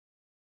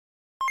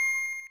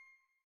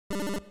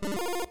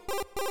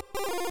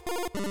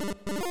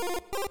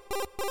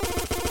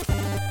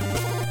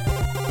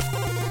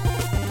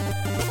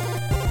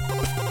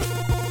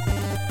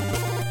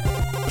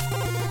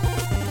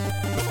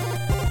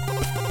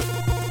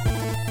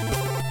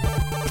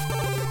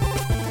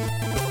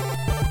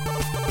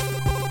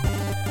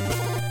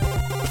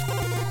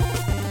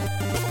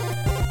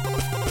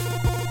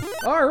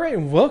All right,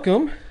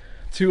 welcome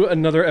to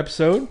another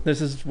episode.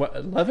 This is what,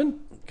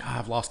 11? God,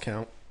 I've lost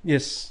count.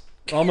 Yes,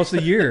 almost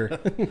a year.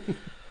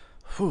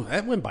 Whew,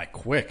 that went by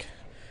quick.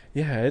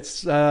 Yeah,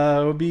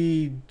 it'll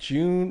be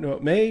June, no,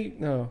 May,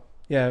 no,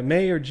 yeah,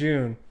 May or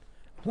June.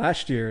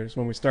 Last year is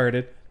when we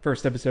started.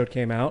 First episode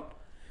came out.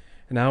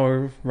 And now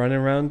we're running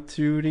around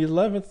to the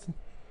 11th,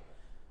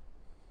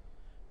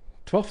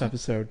 12th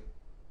episode.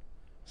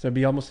 So it'll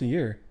be almost a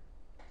year.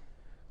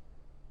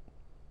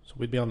 So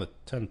we'd be on the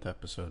 10th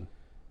episode.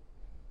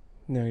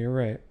 No, you're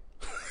right.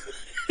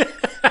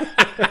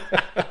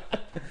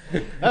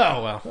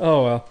 Oh, well.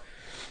 Oh, well.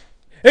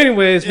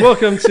 Anyways,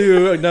 welcome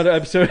to another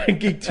episode of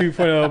Geek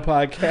 2.0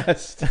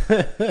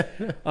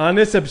 podcast. On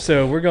this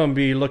episode, we're going to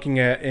be looking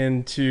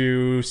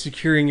into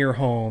securing your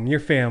home,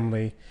 your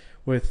family,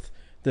 with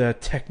the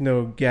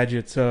techno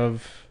gadgets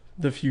of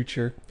the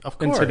future. Of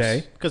course. And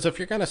today. Because if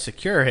you're going to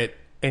secure it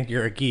and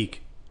you're a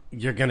geek,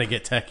 you're going to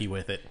get techie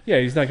with it. Yeah,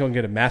 he's not going to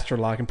get a master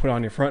lock and put it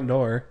on your front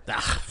door.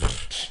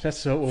 That's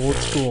so old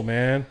school,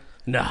 man.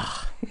 Nah.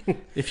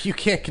 If you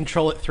can't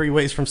control it 3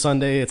 ways from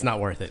Sunday, it's not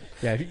worth it.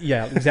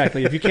 Yeah,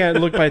 exactly. If you can't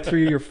look by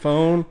through your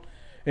phone,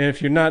 and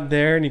if you're not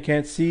there and you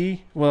can't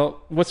see,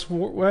 well,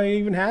 why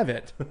even have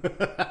it?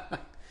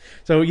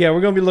 So yeah,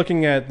 we're going to be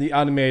looking at the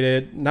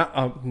automated, not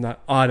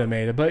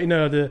automated, but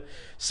the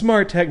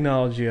smart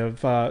technology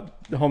of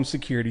the home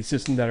security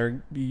system that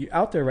are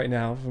out there right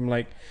now, from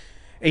like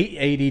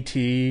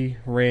ADT,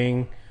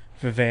 Ring,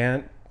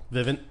 Vivint.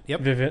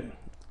 Yep. Vivint.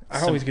 I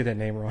always get that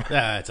name wrong.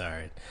 That's all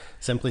right.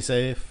 Simply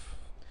Safe.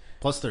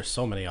 Plus, there's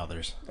so many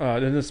others.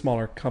 They're the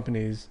smaller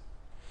companies.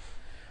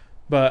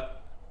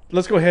 But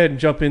let's go ahead and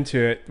jump into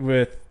it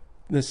with,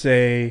 let's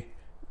say,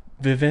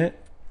 Vivint.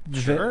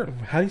 Sure.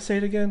 How do you say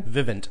it again?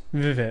 Vivint.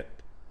 Vivint.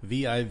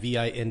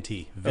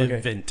 Vivint. Vivint.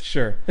 Okay,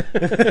 sure.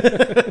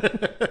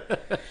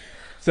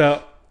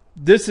 So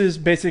this is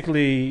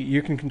basically,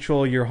 you can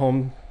control your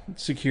home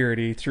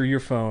security through your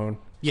phone.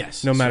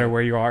 Yes. No matter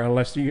where you are,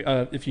 unless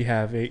if you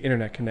have a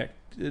internet connect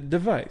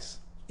device.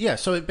 Yeah,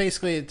 so it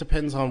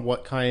depends on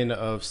what kind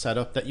of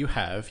setup that you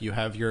have. You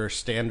have your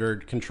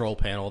standard control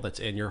panel that's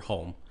in your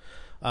home.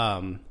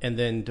 And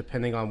then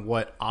depending on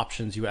what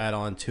options you add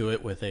on to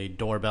it, with a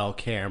doorbell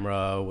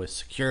camera, with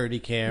security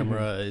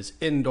cameras,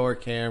 indoor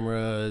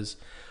cameras,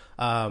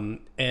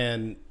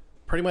 and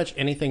pretty much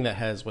anything that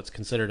has what's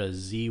considered a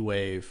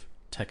Z-Wave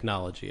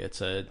technology.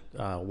 It's a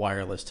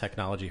wireless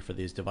technology for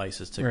these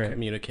devices to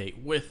communicate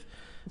with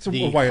it's a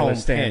the wireless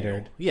home standard.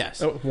 panel. Yes.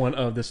 One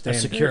of the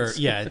standards.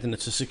 And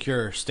it's a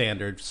secure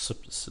standard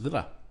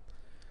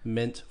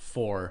meant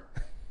for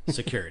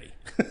security.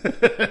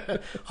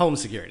 Home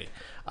security.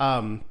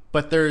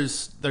 But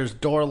there's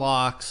door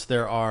locks,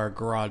 there are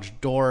garage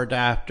door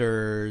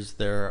adapters,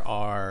 there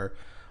are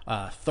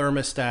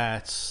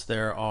thermostats,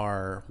 there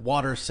are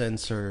water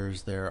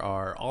sensors, there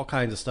are all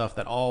kinds of stuff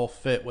that all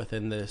fit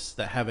within this,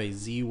 that have a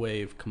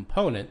Z-Wave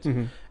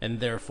component, and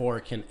therefore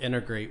can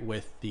integrate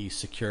with the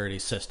security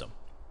system.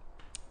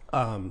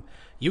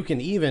 You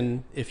can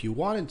even, if you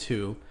wanted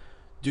to,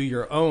 do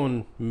your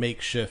own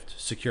makeshift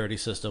security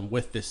system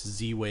with this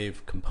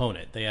Z-Wave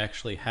component. They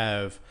actually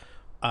have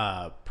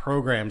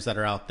programs that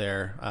are out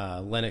there,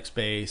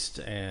 Linux-based,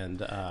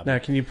 and now,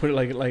 can you put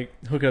it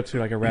like hook it up to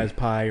like a Raspberry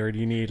Pi, or do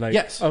you need like?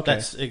 Yes, okay.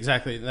 That's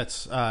exactly.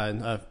 That's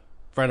a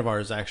friend of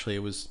ours actually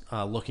was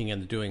looking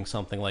into doing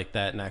something like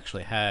that, and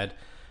actually had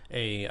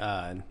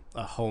a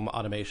home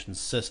automation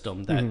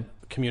system that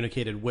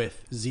communicated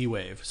with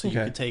Z-Wave, so you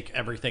could take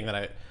everything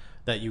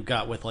that you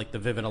got with like the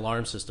Vivint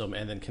alarm system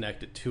and then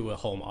connect it to a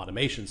home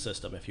automation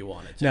system if you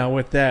wanted to. Now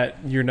with that,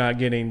 you're not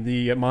getting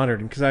the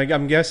monitoring, because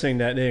I'm guessing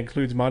that it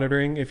includes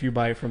monitoring if you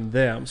buy it from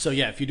them. So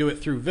yeah, if you do it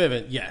through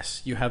Vivint,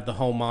 yes, you have the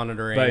home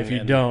monitoring. But if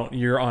you don't,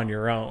 you're on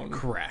your own.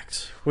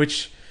 Correct.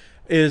 Which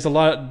is a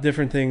lot of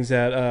different things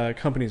that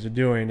companies are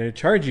doing. They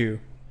charge you.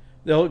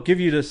 They'll give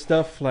you the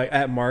stuff like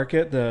at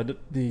market, the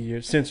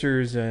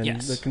sensors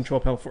and the control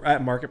panel for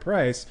at market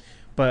price,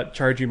 but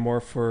charge you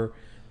more for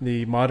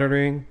the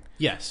monitoring.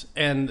 Yes,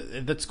 and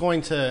that's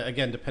going to,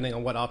 again, depending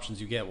on what options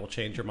you get, will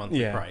change your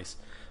monthly price.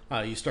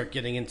 You start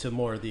getting into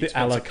more of the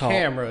expensive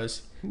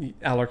cameras.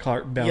 A la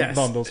carte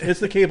bundles.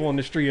 It's the cable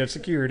industry of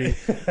security.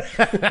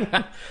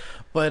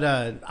 But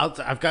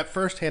I've got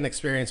firsthand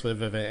experience with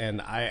Vivint,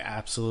 and I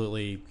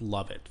absolutely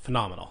love it.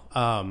 Phenomenal.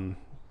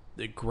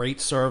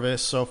 Great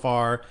service so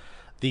far.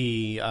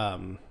 The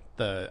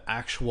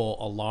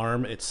actual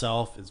alarm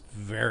itself is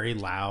very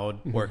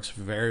loud, works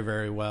very,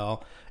 very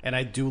well. And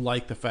I do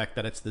like the fact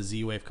that it's the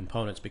Z-Wave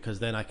components, because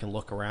then I can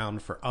look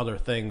around for other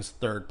things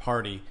third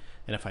party.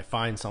 And if I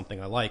find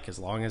something I like, as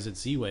long as it's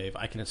Z-Wave,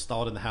 I can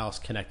install it in the house,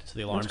 connect it to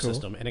the alarm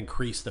system, and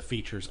increase the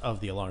features of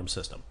the alarm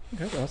system.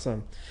 That's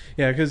awesome.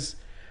 Yeah, because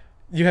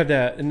you have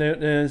that. And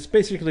it's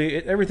basically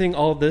everything,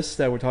 all of this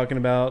that we're talking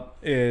about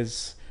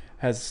has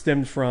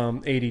stemmed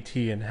from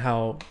ADT, and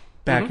how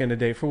back in the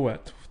day, for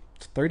what,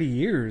 30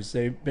 years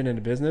they've been in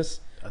the business.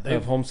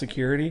 of home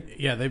security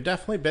Yeah, they've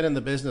definitely been in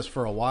the business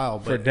for a while,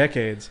 for but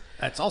decades.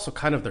 that's also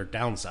kind of their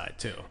downside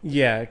too.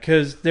 Yeah,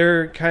 because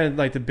they're kind of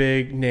like the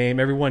big name.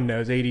 Everyone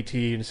knows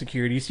ADT and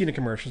security. You see the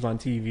commercials on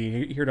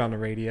TV, you hear it on the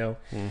radio.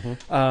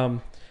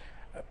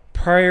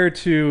 Prior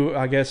to,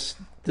 I guess,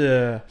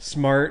 the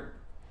smart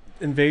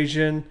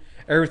invasion,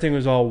 everything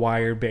was all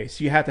wire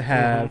based. You had to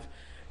have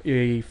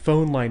a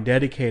phone line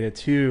dedicated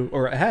to,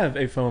 or have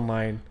a phone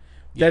line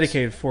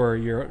dedicated for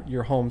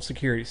your home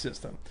security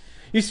system.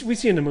 We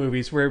see in the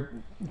movies where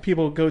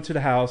people go to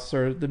the house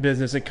or the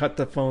business and cut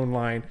the phone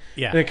line,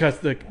 Yeah. and it cuts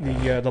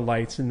the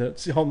lights in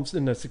the homes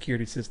in the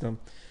security system.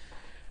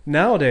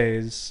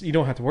 Nowadays, you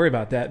don't have to worry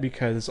about that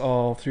because it's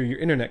all through your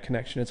internet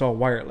connection. It's all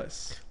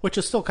wireless. Which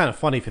is still kind of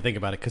funny if you think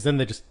about it, because then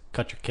they just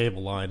cut your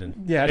cable line,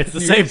 and Yeah, it's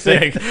the you're same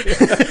thing.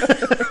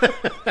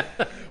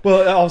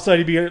 Well, all of a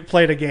sudden you be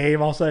playing a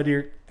game. All of a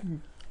sudden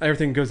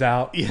everything goes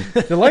out. Yeah.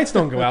 The lights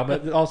don't go out,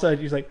 but all of a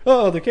sudden you're like,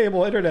 oh, the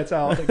cable internet's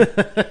out. Like,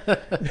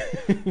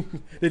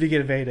 did he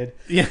get invaded?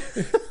 Yeah.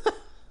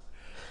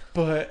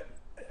 But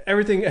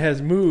everything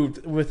has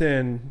moved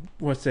within,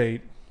 let's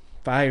say,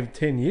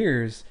 5-10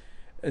 years.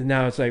 And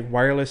now it's like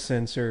wireless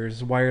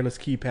sensors, wireless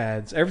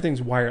keypads.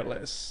 Everything's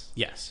wireless.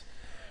 Yes.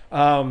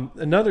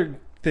 Another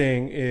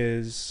thing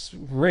is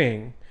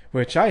Ring,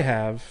 which I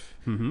have.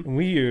 And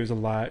we use a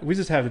lot. We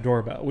just have the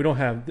doorbell. We don't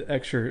have the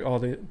extra, all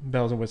the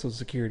bells and whistles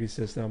security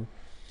system.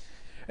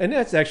 And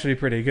that's actually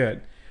pretty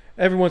good.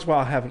 Every once in a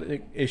while I have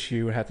an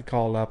issue and have to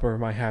call up, or I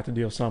might have to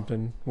deal with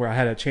something where I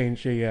had to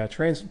change a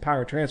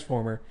power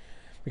transformer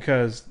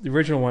because the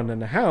original one in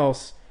the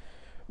house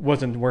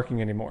wasn't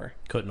working anymore.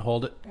 Couldn't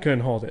hold it.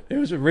 Couldn't hold it. It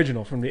was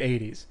original from the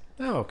 80s.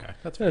 Oh, okay.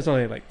 That's It's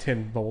only like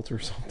 10 volts or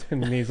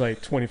something, and he's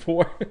like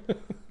 24.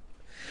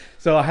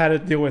 So I had to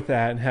deal with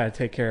that and had to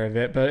take care of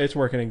it, but it's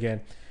working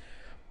again.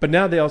 But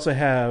now they also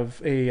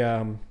have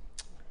a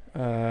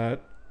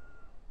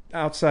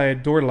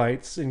outside door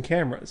lights and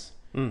cameras.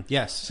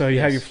 Yes. So you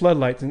have your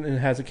floodlights and it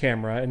has a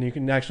camera, and you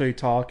can actually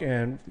talk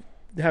and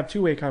have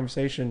two-way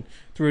conversation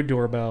through a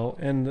doorbell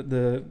and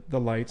the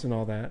lights and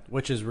all that.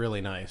 Which is really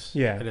nice.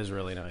 Yeah. It is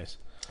really nice.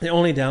 The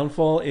only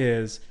downfall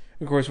is,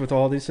 of course, with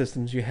all these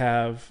systems, you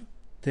have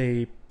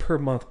the per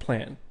month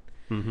plan.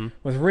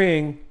 With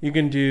Ring, you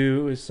can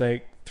do, it's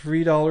like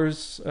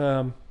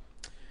 $30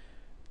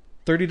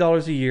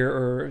 a year,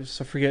 or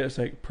so I forget, it's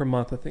like per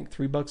month. I think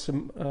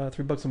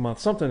 $3 a month,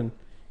 something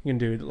you can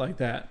do like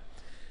that.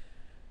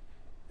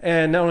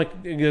 And not only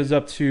it goes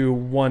up to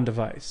one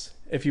device.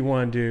 If you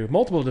want to do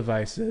multiple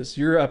devices,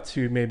 you're up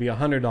to maybe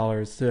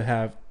 $100 to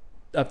have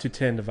up to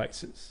 10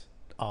 devices.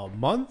 A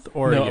month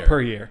or No, a year?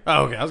 per year.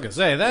 Oh, okay. I was gonna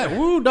say that.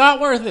 Woo, not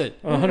worth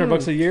it.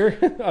 $100 a year?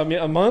 I mean,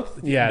 a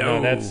month? Yeah, no,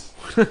 No. that's.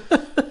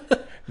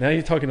 Now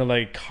you're talking to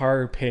like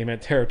car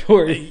payment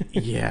territory.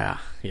 Yeah.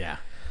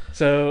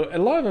 So a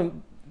lot of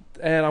them,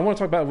 and I want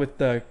to talk about with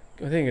the,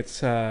 I think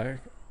it's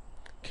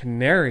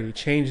Canary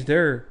changed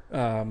their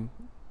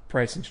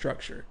pricing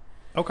structure.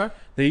 Okay.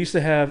 They used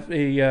to have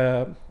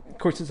of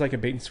course it's like a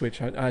bait and switch.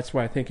 That's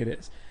what I think it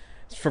is.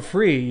 It's for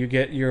free. You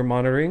get your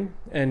monitoring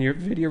and your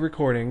video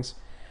recordings.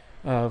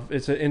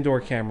 It's an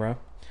indoor camera.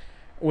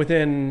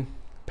 Within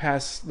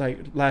past, like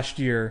last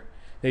year,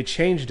 they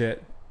changed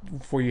it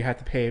for you have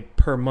to pay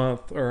per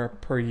month or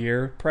per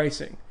year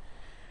pricing,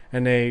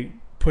 and they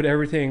put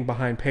everything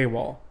behind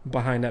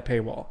that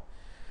paywall,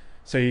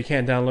 so you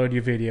can't download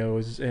your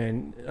videos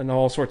and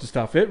all sorts of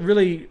stuff. It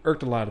really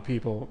irked a lot of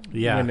people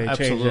when they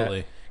changed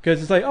that,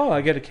 because it's like, oh,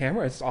 I get a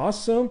camera, it's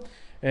awesome,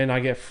 and I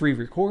get free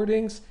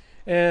recordings.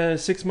 And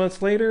 6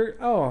 months later,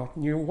 oh,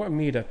 you want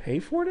me to pay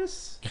for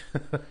this?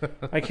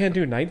 I can't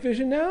do night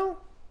vision now?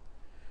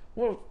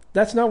 Well,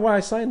 that's not what I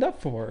signed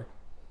up for.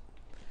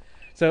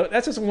 So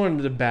that's just one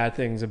of the bad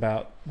things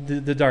about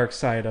the dark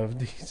side of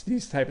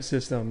these type of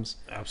systems.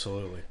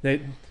 Absolutely.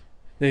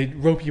 They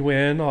rope you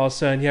in, all of a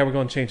sudden, yeah, we're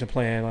going to change the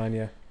plan on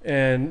you.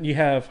 And you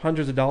have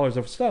hundreds of dollars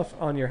of stuff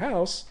on your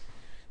house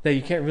that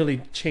you can't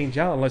really change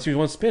out unless you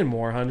want to spend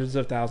more, hundreds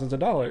of thousands of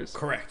dollars.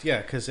 Correct.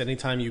 Yeah, because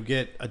anytime you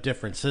get a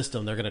different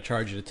system, they're going to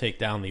charge you to take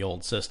down the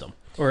old system.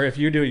 Or if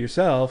you do it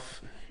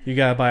yourself, you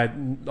got to buy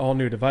all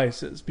new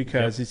devices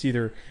because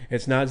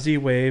it's not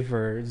Z-Wave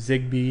or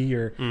Zigbee,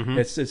 or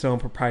it's its own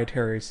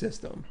proprietary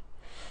system.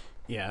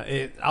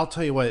 Yeah, I'll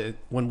tell you what,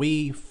 when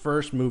we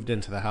first moved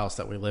into the house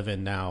that we live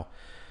in now,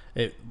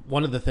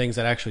 one of the things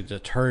that actually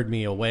deterred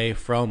me away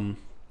from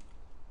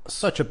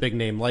such a big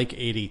name like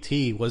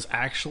ADT was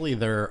actually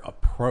their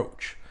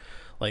approach.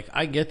 Like,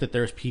 I get that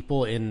there's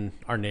people in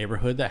our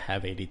neighborhood that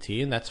have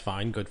ADT, and that's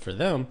fine, good for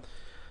them.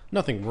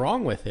 Nothing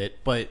wrong with it,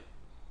 but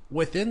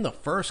within the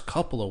first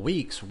couple of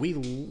weeks, we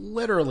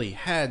literally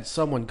had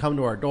someone come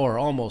to our door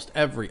almost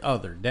every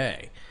other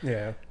day.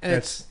 Yeah. And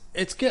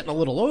it's getting a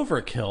little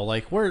overkill.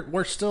 Like,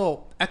 we're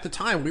still, at the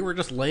time, we were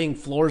just laying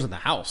floors in the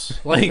house.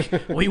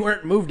 Like, we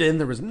weren't moved in.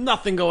 There was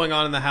nothing going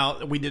on in the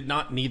house. We did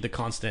not need the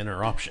constant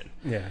interruption.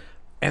 Yeah.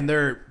 And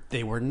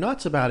they were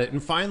nuts about it.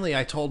 And finally,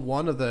 I told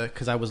one of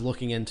because I was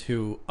looking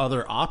into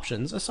other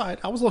options aside.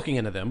 I was looking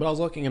into them, but I was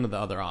looking into the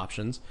other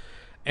options.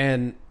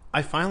 And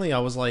I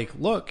was like,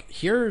 look,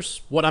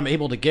 here's what I'm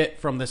able to get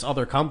from this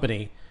other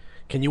company.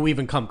 Can you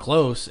even come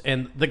close?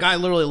 And the guy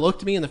literally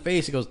looked me in the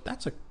face. He goes,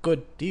 that's a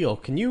good deal.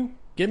 Can you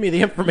give me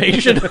the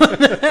information on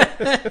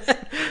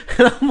that?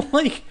 And I'm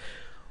like,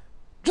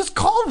 just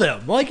call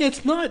them. Like,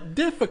 it's not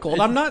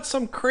difficult. I'm not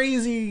some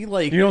crazy,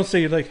 like... You don't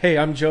say, like, hey,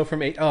 I'm Joe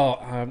from...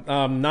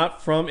 I'm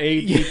not from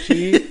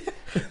ADT.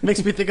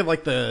 Makes me think of,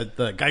 like, the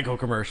Geico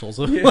commercials.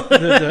 Yeah,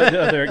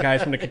 the other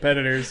guys from the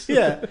competitors.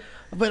 Yeah.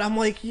 But I'm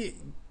like...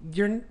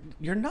 You're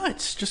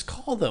nuts. Just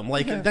call them.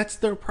 Like, that's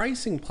their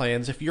pricing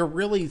plans. If you're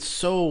really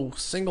so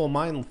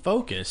single-minded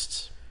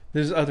focused,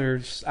 there's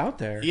others out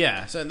there.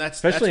 Yeah, so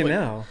especially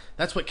now.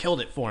 That's what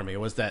killed it for me.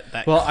 Was that?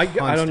 Well, I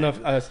don't know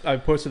if I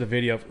posted a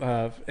video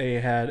of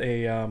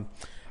I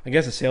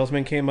guess a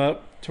salesman came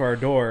up to our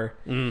door.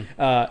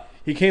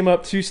 He came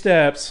up 2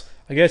 steps.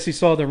 I guess he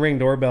saw the Ring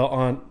doorbell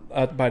on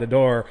by the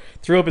door,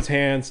 threw up his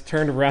hands,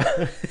 turned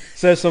around,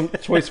 says some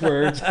choice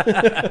words,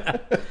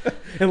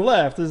 and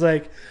left. It's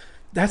like.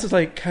 That's just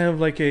like kind of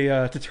like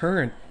a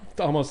deterrent,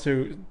 almost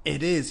to.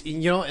 It is,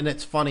 and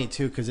it's funny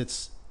too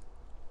because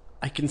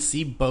I can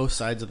see both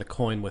sides of the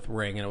coin with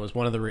Ring, and it was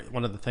one of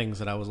the things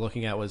that I was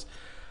looking at was.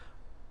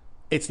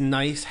 It's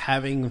nice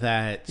having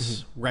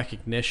that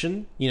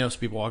recognition, so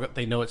people walk up,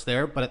 they know it's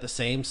there, but at the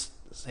same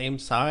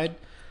side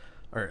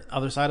or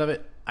other side of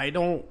it, I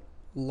don't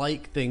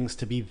like things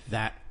to be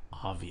that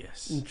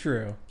obvious.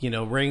 True.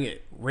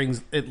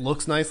 Rings. It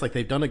looks nice, like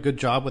they've done a good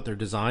job with their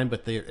design,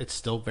 but it's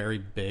still very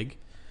big.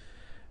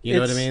 You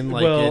know what I mean?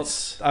 Like, well,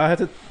 I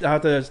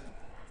have to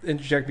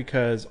interject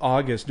because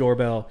August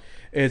doorbell,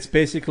 it's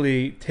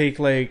basically take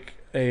like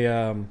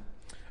a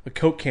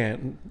Coke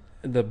can,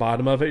 the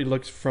bottom of it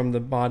looks from the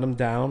bottom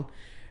down.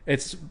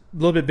 It's a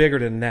little bit bigger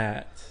than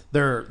that.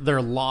 Their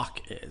lock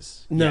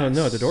is no,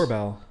 the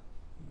doorbell.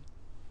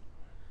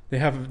 They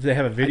have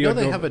a video. I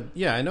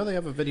know they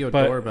have a video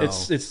doorbell.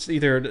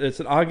 It's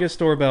an August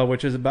doorbell,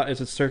 which is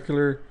it's a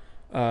circular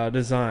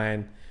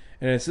design.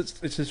 And it's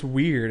just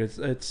weird.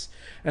 It's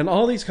and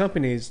all these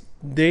companies,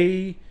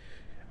 when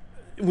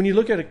you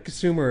look at a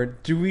consumer,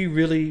 do we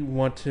really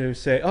want to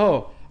say,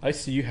 "Oh, I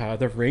see you have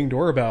the Ring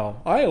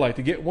doorbell. I like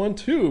to get one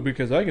too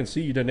because I can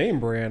see the name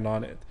brand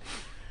on it."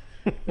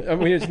 I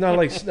mean, it's not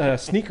like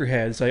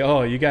sneakerheads say,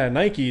 "Oh, you got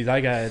Nikes,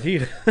 I got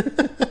Adidas."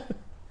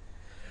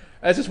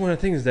 That's just one of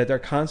the things that they're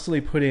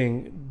constantly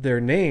putting their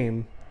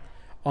name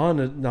on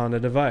a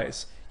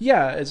device.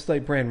 Yeah, it's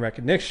like brand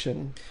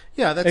recognition.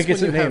 Yeah, that's it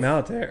gets a name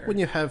out there. When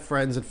you have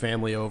friends and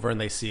family over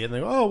and they see it and they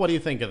go, "Oh, what do you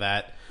think of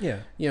that?" Yeah,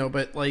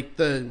 but like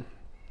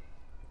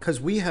because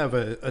we have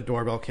a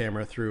doorbell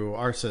camera through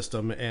our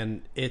system,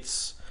 and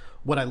it's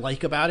what I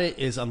like about it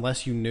is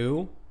unless you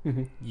knew,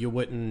 you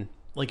wouldn't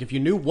like if you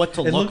knew what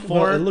to look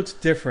for. Well, it looks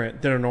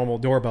different than a normal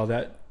doorbell.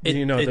 The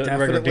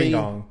regular ding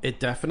dong.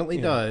 It definitely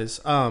does.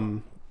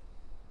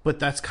 But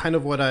that's kind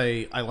of what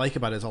I like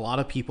about it is a lot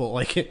of people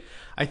like it.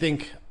 I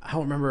think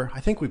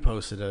we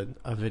posted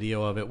a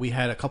video of it. We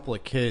had a couple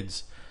of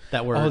kids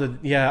that were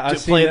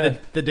playing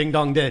the ding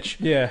dong ditch.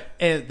 Yeah.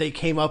 And they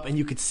came up and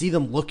you could see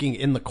them looking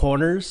in the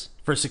corners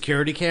for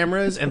security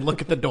cameras and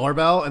look at the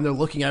doorbell, and they're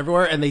looking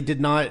everywhere, and they did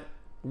not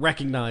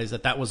recognize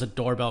that was a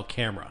doorbell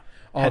camera.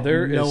 Oh,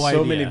 there is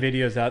so many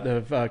videos out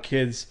of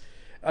kids.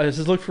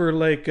 Just look for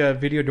like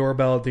video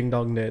doorbell ding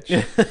dong niche.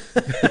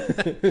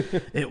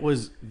 It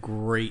was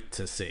great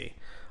to see.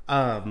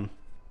 And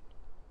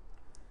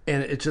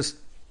it just,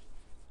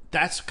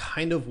 that's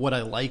kind of what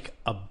I like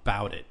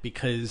about it,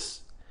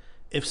 because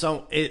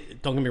don't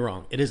get me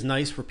wrong, it is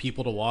nice for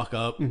people to walk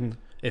up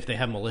if they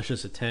have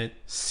malicious intent,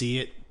 see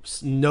it,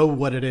 know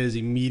what it is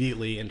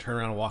immediately and turn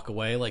around and walk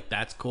away. Like,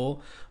 that's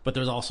cool. But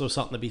there's also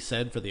something to be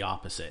said for the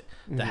opposite,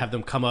 to have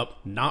them come up,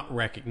 not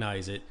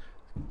recognize it,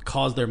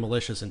 cause their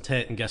malicious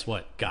intent, and guess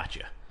what?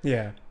 Gotcha.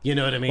 Yeah. You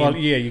know what I mean? Well,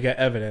 yeah, you got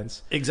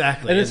evidence.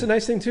 Exactly. And it's a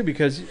nice thing, too,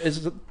 because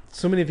it's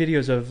so many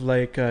videos of,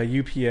 like,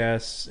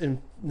 UPS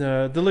and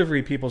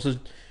delivery people just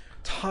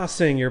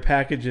tossing your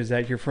packages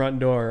at your front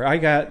door. I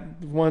got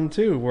one,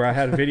 too, where I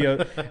had a video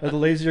of the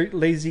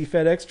lazy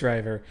FedEx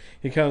driver.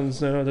 He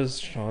comes,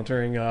 just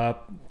sauntering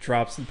up,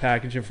 drops the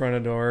package in front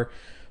of the door,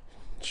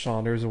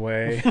 saunters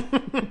away.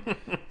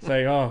 It's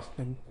like, oh,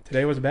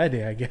 today was a bad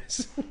day, I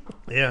guess.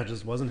 Yeah, it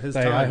just wasn't his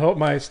like, time. I hope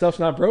my stuff's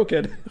not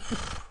broken.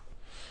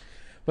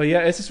 But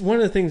yeah, it's just one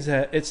of the things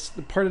that it's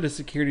part of the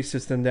security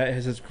system that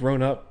has just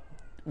grown up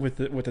with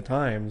the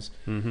times.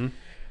 Mm-hmm.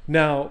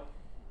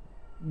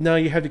 Now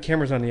you have the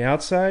cameras on the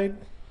outside.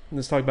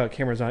 Let's talk about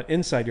cameras on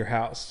inside your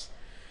house.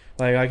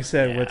 Like I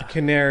said, with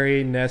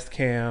Canary, Nest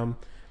Cam,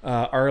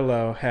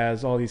 Arlo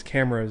has all these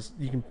cameras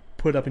you can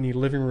put up in your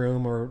living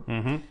room, or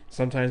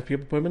sometimes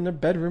people put them in their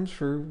bedrooms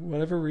for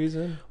whatever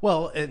reason.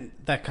 Well, and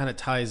that kind of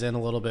ties in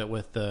a little bit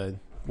with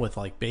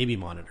like baby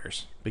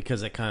monitors,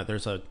 because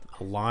there's a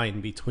line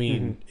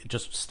between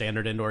just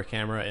standard indoor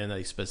camera and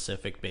a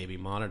specific baby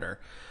monitor,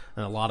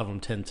 and a lot of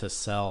them tend to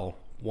sell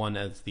one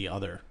as the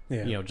other.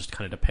 Yeah. Just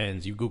kind of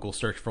depends. You Google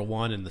search for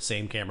one and the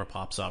same camera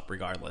pops up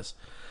regardless.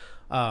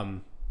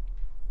 I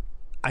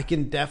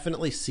can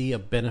definitely see a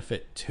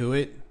benefit to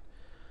it,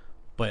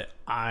 but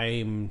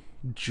I'm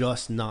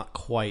just not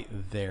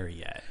quite there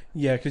yet.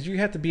 Yeah, because you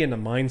have to be in the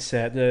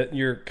mindset that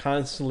you're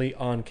constantly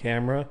on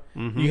camera.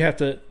 You have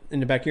to,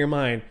 in the back of your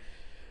mind,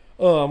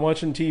 oh, I'm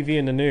watching TV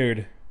in the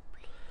nude.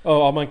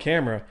 Oh, I'm on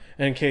camera.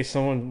 And in case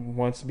someone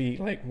wants to be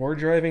like war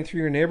driving through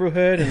your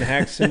neighborhood and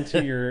hacks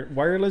into your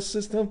wireless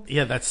system.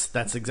 Yeah,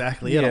 that's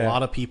exactly it. A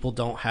lot of people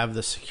don't have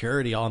the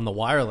security on the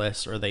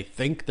wireless, or they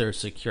think they're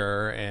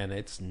secure, and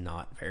it's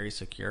not very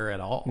secure at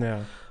all.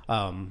 No.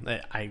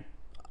 I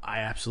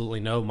absolutely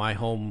know my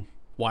home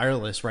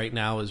wireless right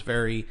now is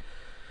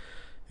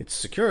it's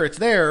secure, it's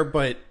there,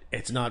 but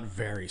it's not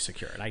very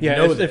secure. And I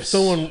know if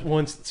someone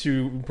wants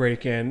to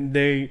break in,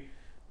 they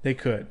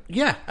could.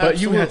 Yeah, but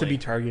absolutely. you have to be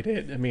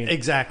targeted. I mean,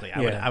 exactly.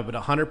 I would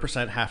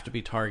 100% have to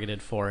be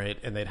targeted for it,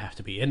 and they'd have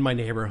to be in my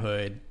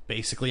neighborhood,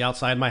 basically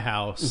outside my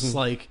house.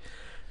 Like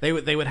they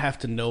would have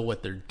to know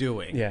what they're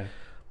doing. Yeah.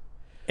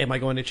 Am I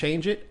going to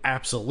change it?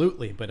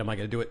 Absolutely. But am I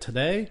going to do it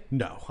today?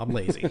 No, I'm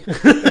lazy.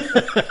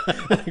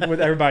 With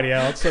everybody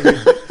else, I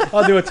mean,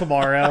 I'll do it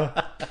tomorrow.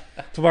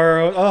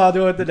 I'll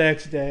do it the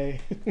next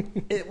day.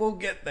 It will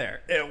get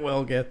there. It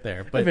will get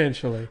there. But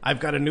eventually, I've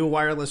got a new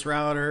wireless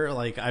router.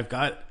 Like, I've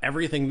got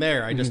everything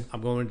there.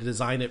 I'm going to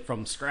design it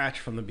from scratch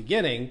from the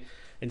beginning,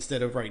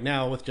 instead of right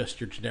now with just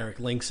your generic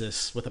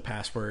Linksys with a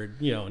password,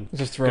 and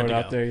just throw it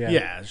out there. Yeah.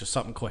 Yeah, it's just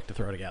something quick to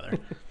throw together.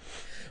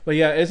 But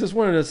yeah, it's just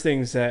one of those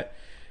things that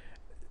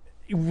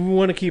we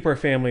want to keep our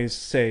families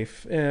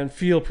safe and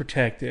feel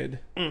protected.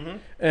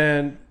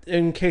 And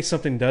in case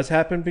something does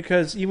happen,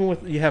 because even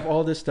with you have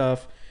all this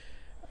stuff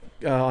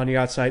on the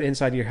outside,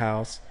 inside your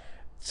house,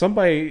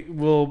 somebody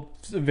will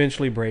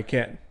eventually break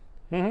in.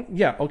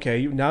 Yeah,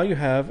 okay. Now you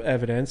have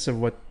evidence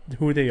of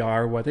who they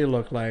are, what they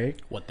look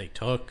like, what they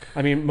took.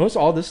 I mean,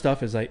 all this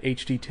stuff is like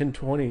HD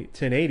 1020,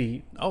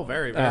 1080. Oh,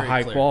 very, very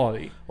high clear.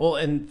 quality. Well,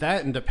 and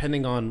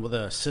depending on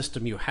the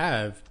system you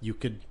have, you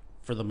could,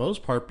 for the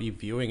most part, be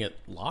viewing it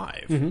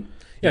live.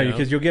 Yeah,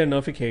 because you'll get a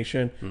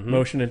notification,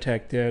 motion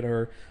detected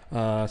or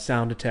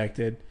sound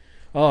detected.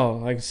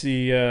 Oh, I can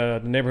see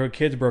the neighborhood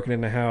kids broken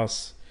in the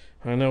house.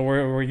 I know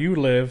where you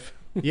live.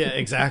 Yeah,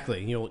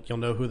 exactly. You'll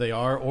know who they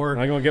are, or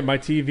I'm gonna get my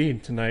TV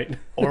tonight.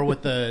 Or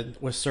with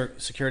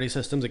security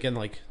systems, again,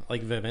 like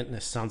Vivint. And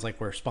this sounds like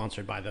we're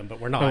sponsored by them, but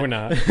we're not. No, we're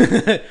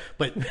not.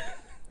 But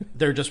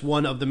they're just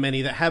one of the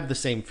many that have the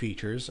same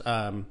features.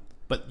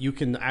 But you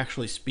can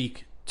actually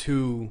speak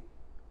to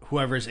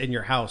whoever's in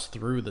your house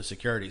through the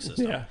security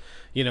system. Yeah.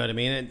 You know what I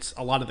mean? It's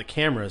a lot of the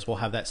cameras will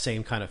have that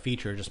same kind of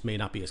feature, just may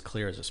not be as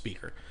clear as a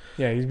speaker.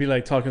 Yeah, you'd be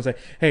like talking and say,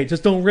 "Hey,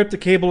 just don't rip the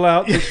cable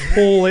out. Just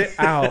pull it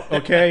out,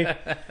 okay?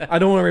 I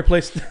don't want to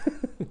replace."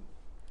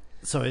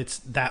 So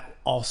that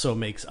also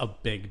makes a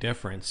big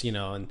difference,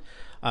 and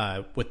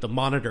with the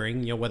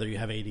monitoring, whether you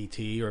have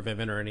ADT or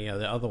Vivint or any of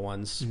the other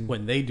ones,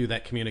 when they do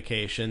that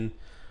communication,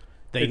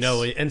 they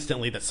know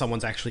instantly that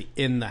someone's actually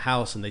in the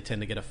house, and they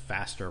tend to get a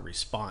faster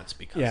response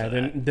because of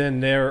that.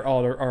 then they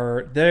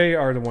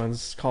are the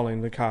ones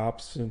calling the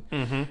cops, and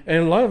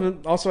a lot of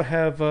them also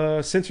have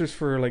sensors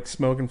for like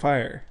smoke and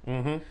fire.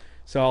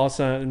 So all of a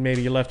sudden,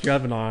 maybe you left your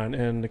oven on,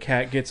 and the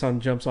cat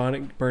jumps on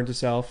it, burns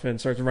itself, and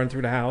starts to run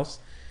through the house,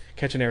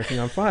 catching everything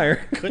on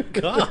fire. Good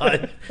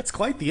God, it's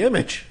quite the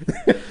image.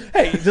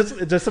 Hey,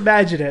 just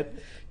imagine it.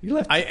 You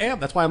left. I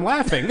am. That's why I'm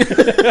laughing.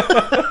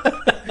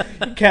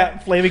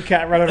 Flaming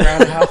cat running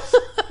around the house.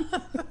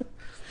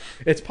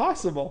 It's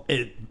possible.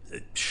 It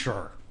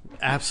sure,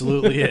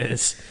 absolutely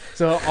is.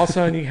 So all of a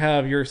sudden you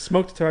have your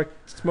smoke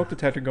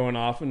detector going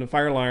off, and the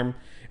fire alarm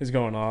is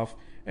going off,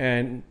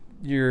 and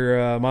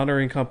your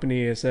monitoring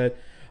company has said,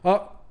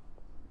 "Oh,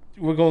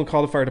 we're going to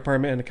call the fire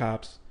department and the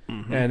cops,"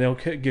 and they'll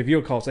give you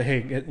a call, say,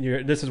 "Hey,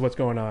 this is what's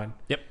going on."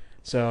 Yep.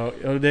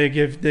 So they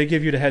give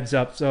you the heads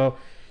up, so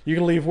you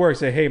can leave work,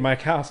 say, "Hey, my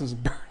house is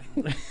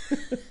burning."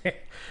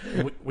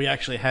 We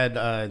actually had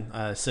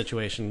a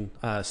situation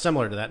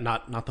similar to that,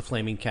 not the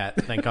flaming cat,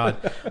 thank God.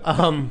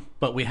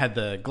 But we had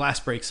the glass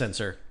break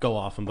sensor go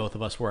off, and both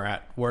of us were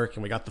at work,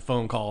 and we got the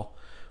phone call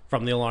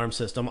from the alarm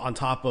system on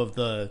top of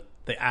the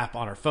app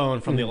on our phone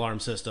from the alarm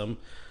system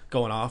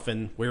going off,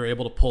 and we were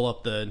able to pull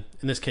up in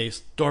this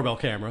case, doorbell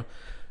camera.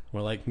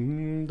 We're like,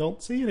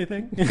 don't see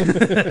anything.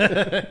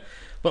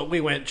 But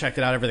we went, checked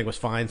it out, everything was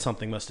fine.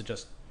 Something must have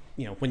just,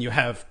 when you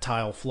have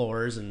tile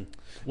floors and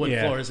wood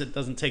floors, it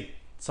doesn't take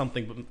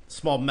something but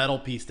small metal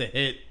piece to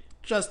hit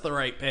just the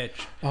right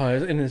pitch. Oh,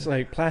 and it's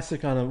like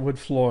plastic on a wood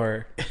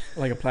floor,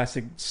 like a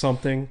plastic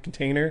something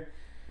container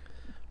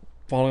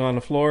falling on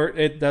the floor.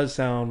 It does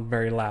sound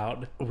very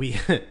loud. We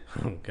had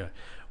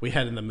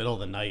in the middle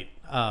of the night.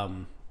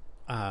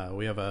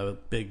 We have a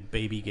big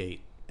baby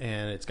gate,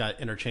 and it's got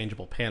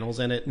interchangeable panels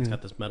in it. It's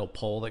got this metal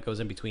pole that goes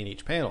in between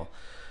each panel.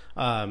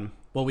 Well,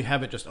 we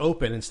have it just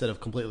open instead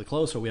of completely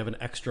closed, so we have an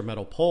extra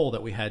metal pole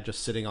that we had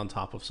just sitting on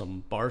top of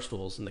some bar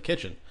stools in the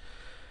kitchen.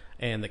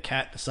 And the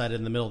cat decided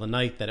in the middle of the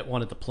night that it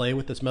wanted to play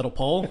with this metal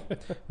pole,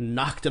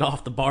 knocked it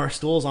off the bar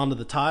stools onto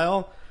the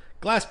tile.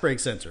 Glass break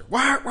sensor.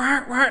 Like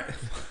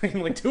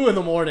 2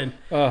 a.m.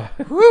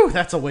 Whew,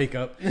 that's a wake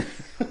up.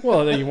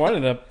 Well, then you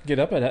wanted to get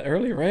up at that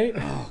early, right?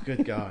 Oh,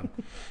 good God.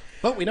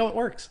 But we know it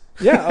works.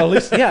 Yeah, at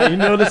least, yeah, you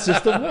know the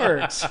system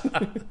works.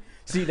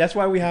 See, that's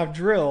why we have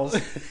drills.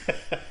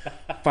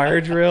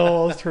 Fire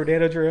drills,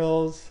 tornado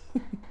drills.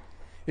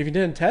 If you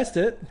didn't test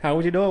it, how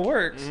would you know it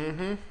works?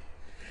 Mm-hmm.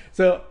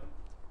 So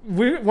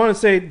we want to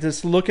say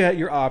just look at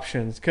your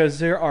options because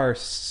there are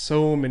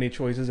so many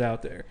choices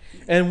out there.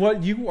 And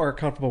what you are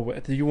comfortable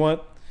with. Do you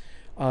want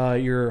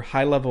your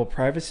high level of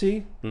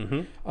privacy?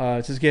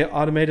 Mm-hmm. Just get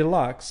automated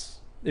locks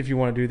if you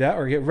want to do that,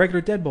 or get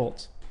regular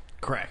deadbolts.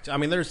 Correct. I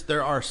mean,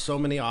 there are so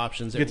many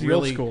options. Get the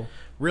old school.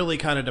 Really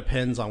kind of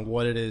depends on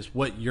what it is,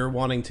 what you're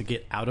wanting to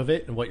get out of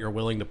it, and what you're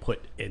willing to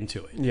put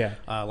into it. Yeah.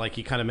 Like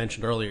you kind of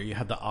mentioned earlier, you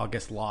have the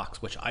August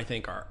locks, which I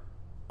think are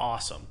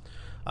awesome.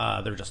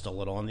 They're just a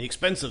little on the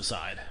expensive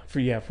side.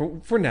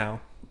 For now.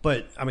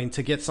 But, I mean,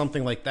 to get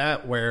something like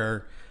that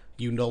where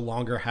you no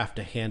longer have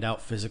to hand out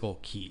physical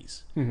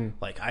keys,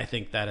 like, I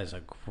think that is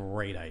a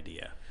great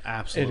idea.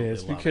 Absolutely. It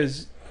is, love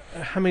because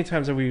how many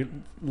times have we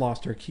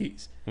lost our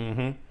keys?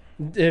 Mm-hmm.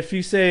 If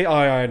you say, "Oh,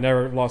 I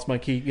never lost my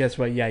key," guess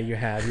what? Yeah, you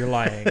have. You're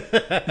lying.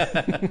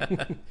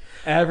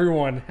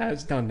 Everyone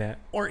has done that.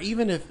 Or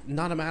even if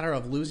not a matter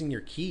of losing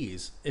your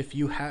keys, if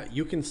you have,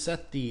 you can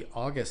set the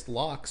August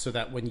lock so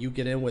that when you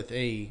get in with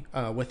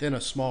within a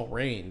small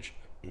range,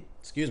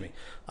 excuse me,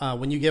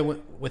 when you get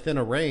within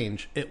a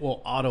range, it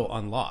will auto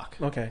unlock.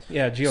 Okay.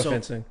 Yeah,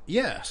 geofencing.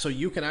 So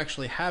you can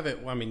actually have it.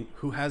 I mean,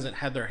 who hasn't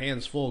had their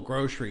hands full of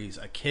groceries,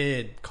 a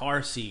kid,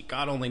 car seat,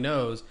 God only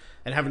knows,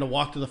 and having to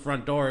walk to the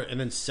front door and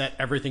then set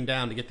everything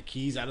down to get the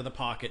keys out of the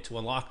pocket to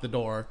unlock the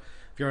door.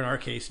 If you're in our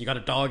case, and you got a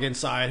dog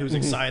inside who's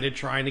excited,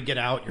 trying to get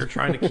out, you're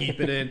trying to keep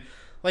it in.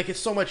 Like, it's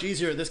so much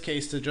easier in this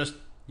case to just,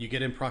 you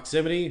get in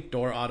proximity,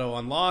 door auto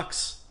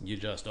unlocks, you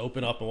just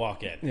open up and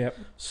walk in. Yep.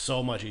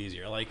 So much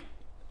easier. Like,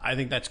 I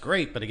think that's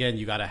great, but again,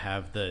 you got to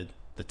have the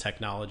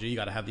technology, you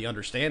got to have the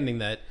understanding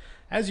that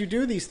as you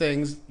do these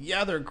things,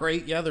 yeah, they're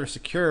great, yeah, they're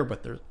secure,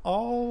 but there's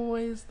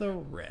always the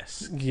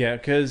risk. Yeah,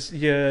 because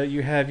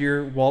you have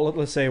your wall,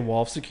 let's say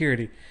wall of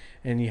security,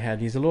 and you have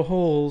these little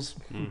holes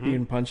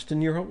being punched in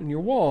your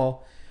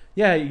wall.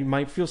 Yeah, you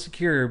might feel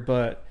secure,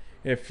 but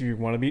if you're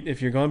going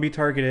to be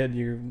targeted,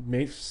 you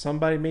made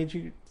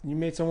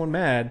someone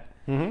mad,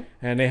 and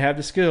they have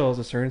the skills,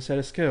 a certain set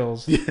of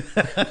skills.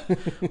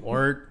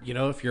 Or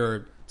if you're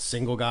a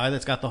single guy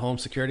that's got the home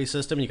security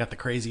system, you got the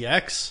crazy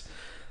ex.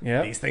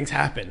 Yeah, these things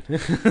happen.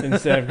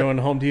 Instead of going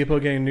to Home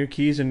Depot getting new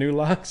keys and new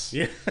locks,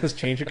 just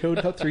change the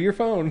code through your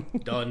phone.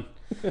 Done.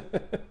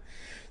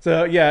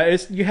 So yeah,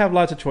 you have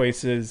lots of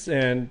choices,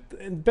 and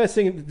the best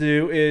thing to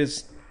do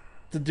is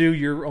to do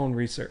your own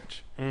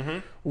research.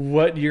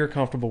 What you're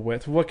comfortable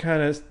with, what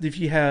kind of, if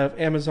you have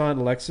Amazon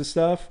Alexa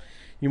stuff,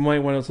 you might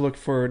want to look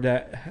for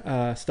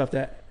that stuff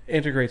that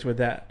integrates with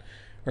that,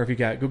 or if you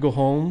got Google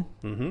Home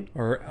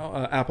or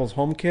Apple's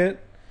HomeKit.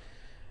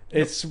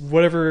 It's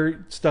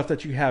whatever stuff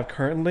that you have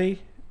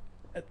currently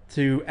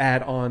to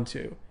add on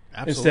to.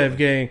 Absolutely. Instead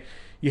of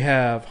you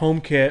have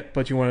HomeKit,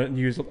 but you want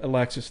to use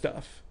Alexa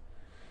stuff.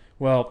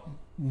 Well,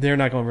 they're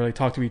not going to really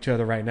talk to each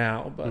other right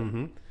now, but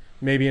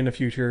maybe in the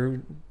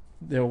future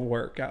they'll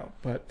work out.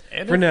 But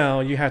for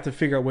now, you have to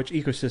figure out which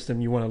ecosystem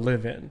you want to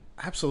live in.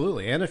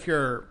 Absolutely. And if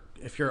you're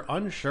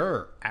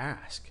unsure,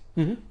 ask.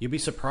 You'd be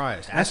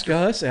surprised. Ask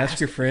us, ask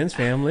your friends,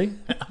 family.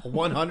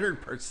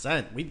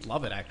 100%. We'd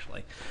love it,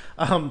 actually.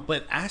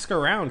 But ask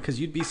around, because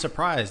you'd be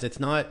surprised.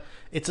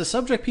 It's a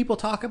subject people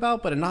talk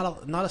about, but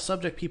not a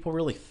subject people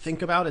really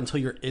think about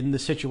until you're in the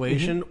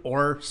situation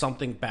or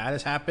something bad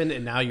has happened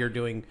and now you're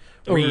doing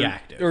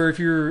reactive. Or if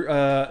you're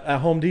at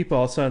Home Depot,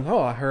 all of a sudden,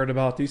 I heard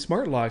about these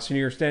smart locks, and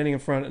you're standing in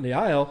front of the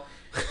aisle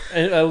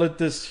and I lit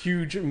this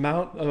huge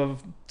amount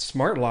of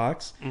smart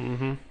locks.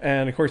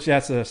 And of course,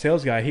 that's a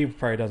sales guy. He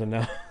probably doesn't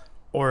know.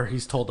 Or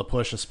he's told to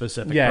push a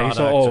specific product.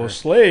 Yeah,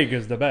 Schlage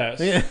is the best.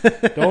 Yeah.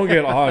 Don't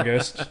get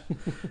August.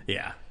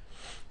 Yeah.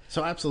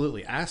 So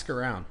absolutely, ask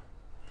around.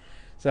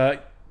 So,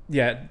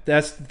 yeah,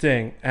 that's the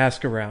thing.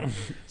 Ask around.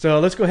 So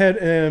let's go ahead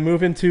and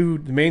move into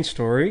the main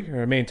story,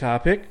 or main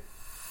topic.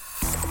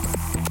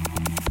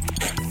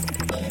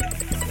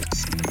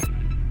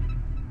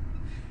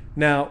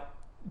 Now,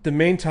 the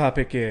main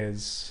topic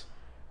is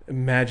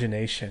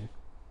imagination.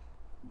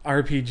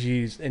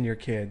 RPGs and your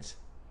kids.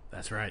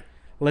 That's right.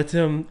 Let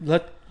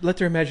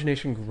their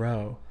imagination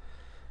grow.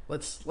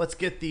 Let's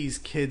get these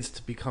kids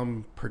to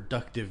become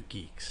productive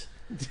geeks.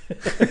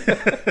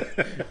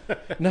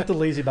 Not the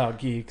lazy about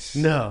geeks.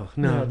 No,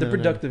 the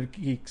productive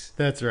geeks.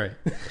 That's right.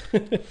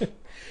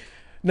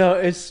 No,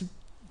 it's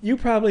you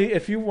probably,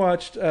 if you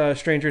watched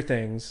Stranger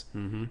Things,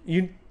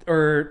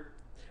 or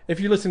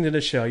if you listen to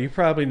this show, you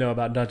probably know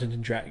about Dungeons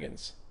and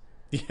Dragons.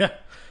 Yeah.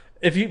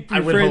 I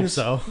would hope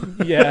so.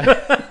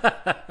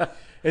 Yeah.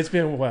 It's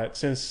been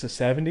since the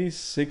 70s,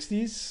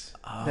 60s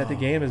that the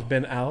game has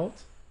been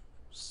out?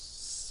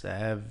 70s.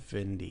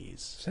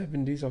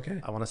 70s, okay.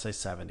 I want to say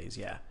 70s,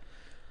 yeah.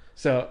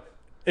 So,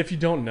 if you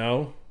don't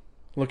know,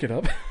 look it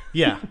up.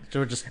 Yeah.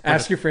 Just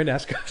ask your friend,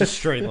 just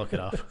straight look it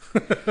up.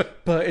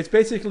 But it's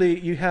basically,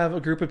 you have a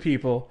group of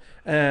people,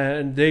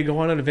 and they go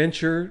on an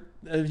adventure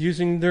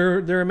using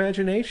their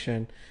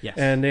imagination. Yes.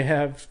 And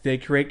they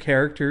create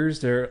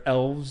characters. They're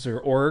elves or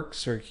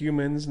orcs or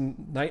humans,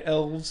 and night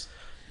elves.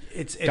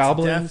 It's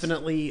Goblins.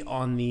 definitely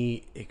on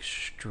the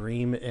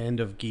extreme end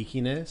of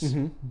geekiness.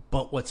 Mm-hmm.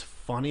 But what's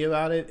funny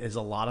about it is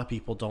a lot of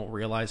people don't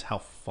realize how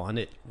fun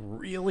it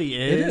really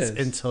is, is.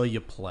 until you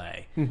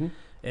play. Mm-hmm.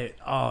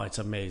 It's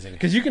amazing.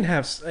 Because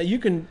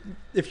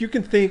if you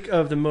can think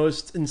of the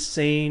most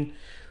insane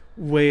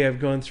way of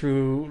going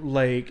through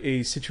like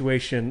a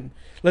situation.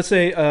 Let's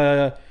say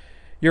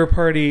your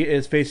party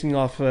is facing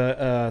off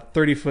a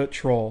 30-foot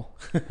troll.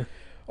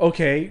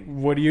 Okay,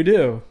 what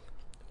do?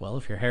 Well,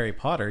 if you're Harry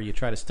Potter, you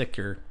try to stick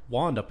your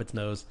wand up its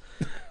nose.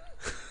 Well,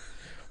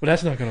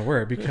 that's not going to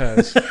work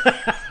because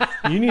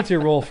you need to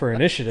roll for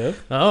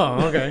initiative.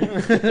 Oh,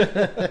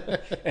 okay.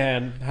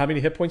 And how many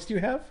hit points do you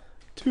have?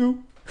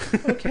 2.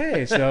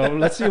 Okay, so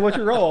let's see what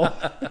you roll.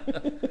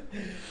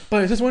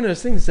 But it's just one of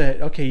those things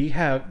that, okay, you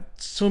have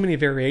so many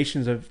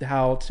variations of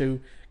how to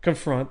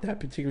confront that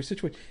particular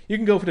situation. You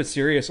can go for the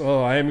serious,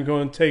 I am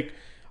going to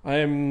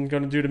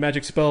do the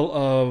magic spell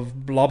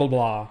of blah, blah,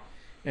 blah,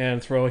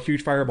 and throw a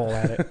huge fireball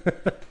at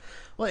it.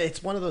 Well,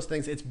 it's one of those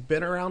things. It's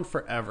been around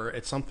forever.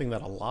 It's something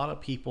that a lot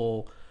of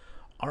people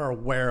are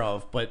aware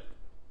of, but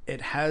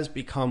it has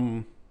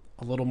become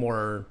a little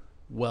more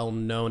well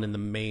known in the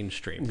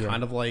mainstream. Yeah.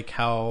 Kind of like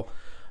how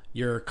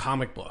your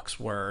comic books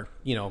were,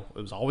 it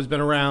was always been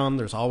around.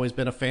 There's always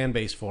been a fan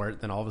base for it.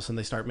 Then all of a sudden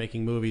they start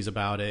making movies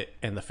about it,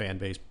 and the fan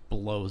base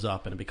blows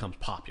up and it becomes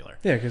popular.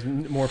 Yeah, because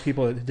more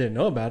people that didn't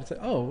know about it say,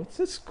 what's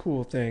this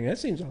cool thing? That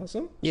seems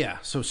awesome. Yeah,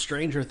 so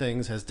Stranger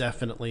Things has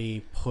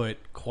definitely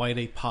put quite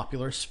a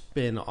popular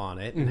spin on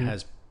it and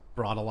has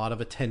brought a lot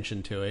of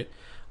attention to it.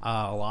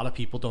 A lot of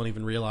people don't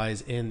even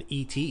realize in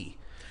E.T.,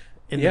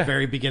 the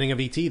very beginning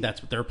of E.T.,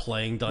 that's what they're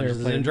playing,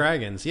 Dungeons and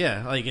Dragons.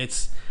 Yeah, like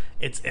it's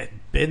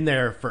been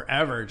there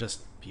forever.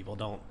 Just people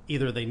don't,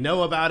 either they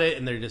know about it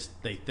and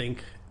they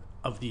think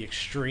of the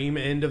extreme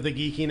end of the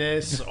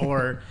geekiness,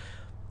 or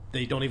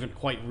they don't even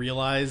quite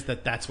realize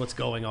that that's what's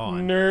going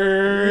on.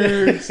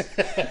 Nerds.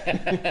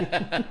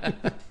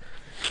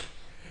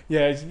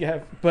 Yeah,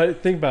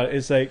 but think about it.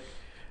 It's like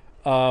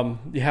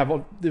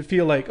you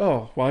feel like,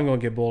 I'm going to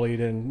get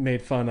bullied and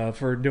made fun of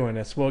for doing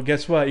this. Well,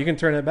 guess what? You can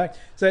turn it back.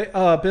 Say,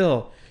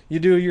 Bill, you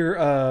do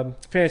your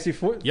fantasy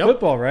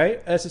football,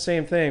 right? That's the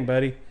same thing,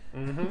 buddy.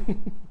 Mm-hmm.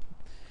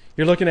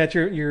 You're looking at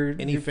your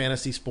any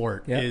fantasy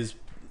sport is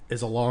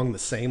along the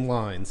same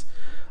lines.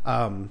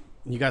 You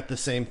got the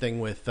same thing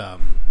with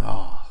crap,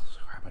 I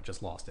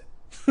just lost it.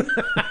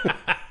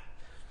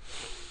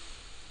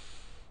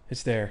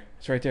 It's there.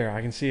 It's right there.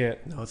 I can see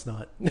it. No, it's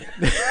not.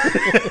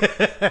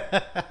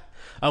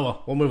 Oh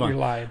well, we'll move on. You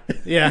lied.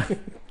 Yeah,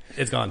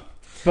 it's gone.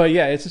 But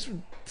yeah, it's just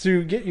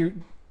to get your.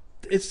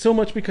 It's so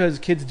much because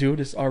kids do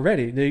this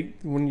already.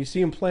 When you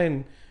see them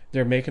playing,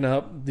 they're making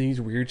up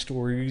these weird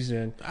stories,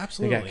 and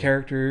absolutely they got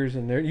characters,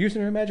 and they're using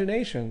their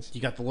imaginations.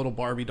 You got the little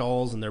Barbie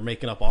dolls, and they're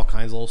making up all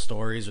kinds of little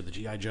stories, or the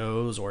GI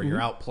Joes, or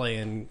you're out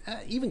playing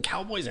even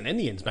Cowboys and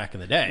Indians back in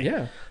the day.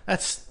 Yeah,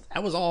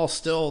 that was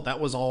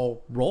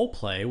all role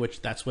play,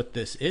 which that's what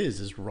this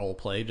is role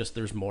play. Just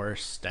there's more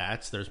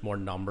stats, there's more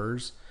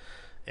numbers,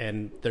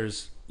 and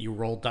you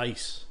roll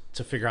dice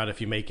to figure out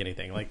if you make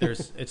anything. Like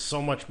it's so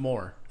much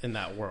more in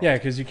that world. Yeah,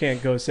 because you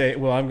can't go say,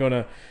 well, I'm going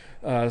to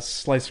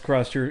slice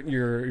across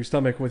your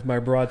stomach with my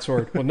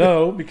broadsword. Well,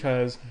 no,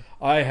 because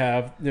I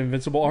have the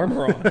invincible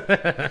armor on.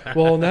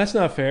 Well, that's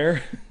not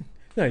fair.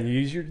 No, you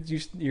use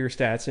your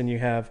stats, and you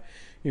have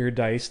your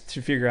dice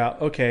to figure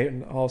out, okay,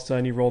 and all of a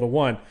sudden you rolled a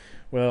 1.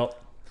 Well,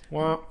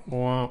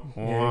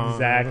 yeah,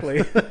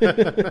 exactly.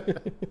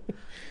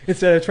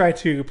 Instead of trying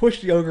to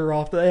push the ogre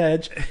off the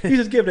edge, you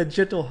just give it a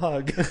gentle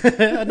hug.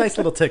 A nice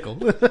little tickle.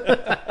 But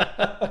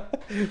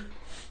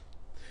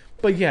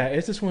yeah,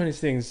 it's just one of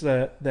these things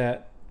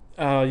that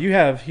you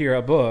have here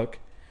a book.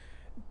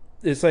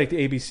 It's like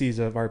the ABCs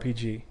of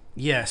RPG.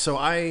 Yeah,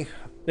 so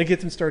it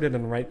gets them started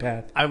on the right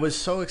path. I was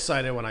so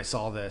excited when I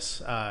saw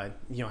this.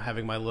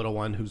 Having my little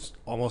one who's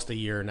almost a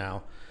year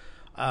now.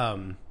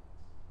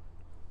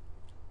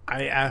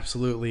 I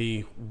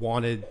absolutely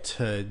wanted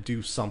to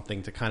do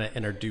something to kind of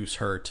introduce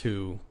her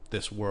to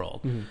this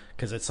world,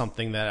 because it's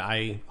something that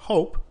I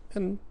hope,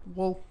 and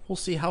we'll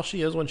see how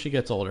she is when she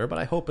gets older, but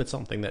I hope it's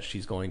something that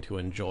she's going to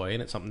enjoy,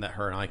 and it's something that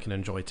her and I can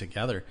enjoy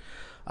together.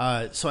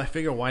 So I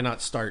figure, why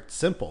not start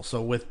simple?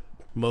 So with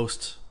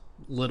most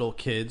little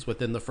kids,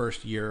 within the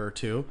first year or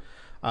two,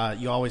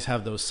 you always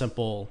have those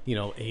simple,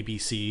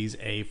 ABCs,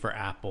 A for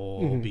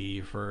apple,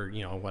 B for,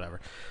 whatever,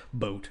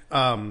 boat.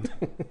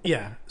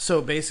 Yeah.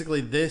 So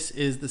basically this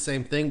is the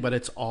same thing, but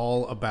it's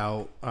all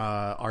about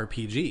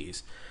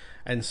RPGs.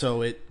 And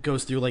so it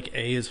goes through, like,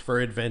 A is for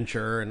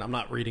adventure, and I'm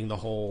not reading the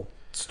whole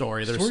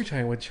story. There's story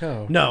time with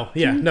Cho. No,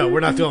 we're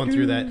not going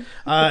through that.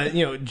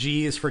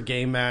 G is for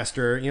game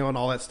master, and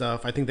all that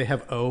stuff. I think they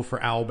have O for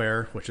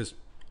owlbear, which is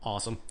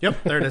awesome.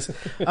 Yep, there it is.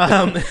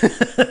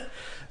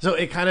 So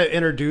it kind of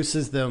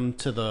introduces them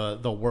to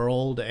the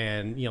world,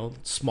 and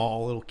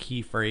small little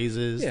key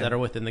phrases that are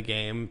within the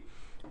game.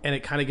 And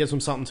it kind of gives them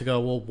something to go,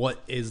 well,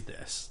 what is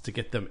this? To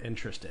get them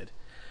interested.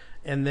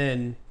 And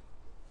then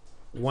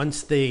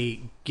once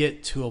they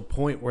get to a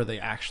point where they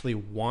actually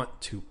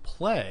want to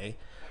play,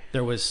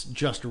 there was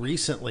just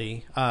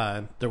recently,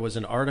 there was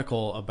an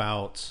article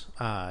about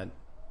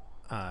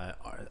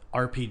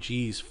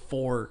RPGs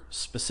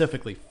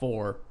specifically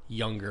for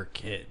younger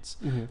kids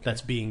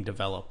that's being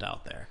developed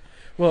out there.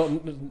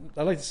 Well,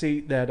 I'd like to see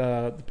that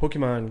the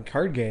Pokemon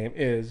card game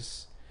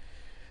is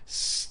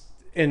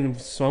in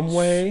some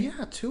way.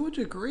 Yeah, to a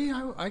degree,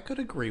 I could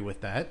agree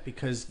with that,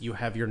 because you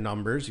have your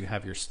numbers, you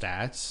have your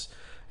stats,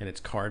 and it's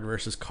card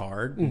versus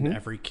card, and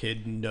every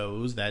kid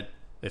knows that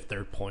if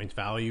their point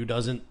value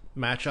doesn't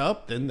match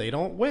up, then they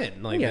don't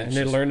win. Like, and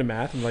they learn the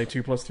math and like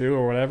 2 + 2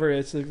 or whatever.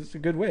 It's a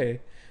good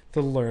way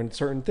to learn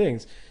certain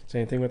things.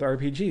 Same thing with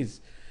RPGs.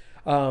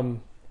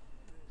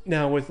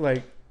 Now with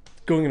like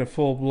going in a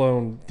full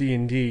blown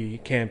D&D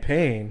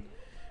campaign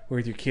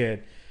with your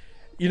kid,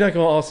 you're not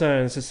going to all of a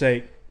sudden just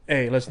say,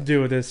 "Hey, let's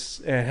do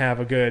this and have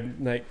a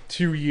good like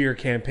 2-year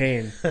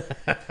campaign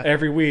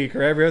every week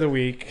or every other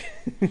week."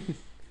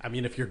 I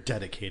mean, if you're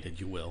dedicated,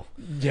 you will.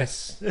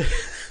 Yes.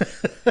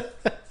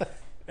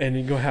 And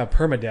you're going to have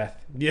permadeath.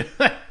 Yeah.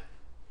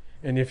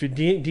 And if your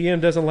DM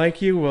doesn't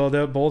like you, well,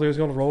 the boulder is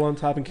going to roll on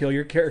top and kill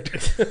your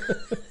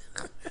character.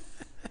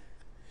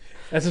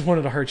 That's just one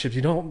of the hardships.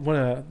 You don't want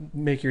to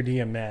make your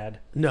DM mad.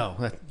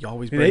 No, you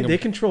always bring they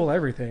control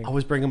everything.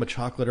 Always bring them a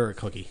chocolate or a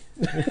cookie.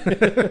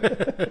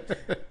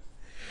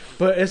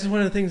 But this is one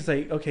of the things,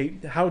 like, okay,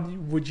 how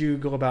would you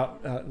go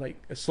about like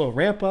a slow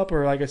ramp up,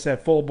 or like I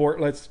said, full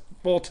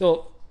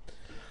tilt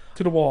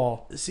to the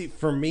wall? See,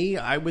 for me,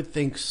 I would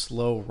think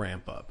slow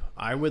ramp up.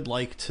 I would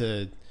like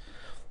to,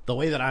 the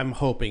way that I'm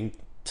hoping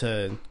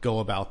to go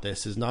about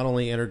this is not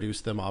only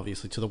introduce them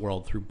obviously to the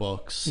world through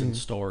books and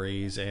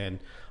stories, and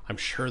I'm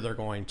sure they're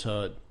going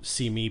to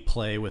see me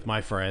play with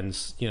my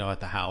friends, at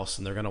the house,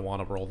 and they're going to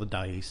want to roll the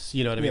dice.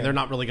 You know what I mean? Yeah. They're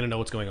not really going to know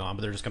what's going on,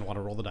 but they're just going to want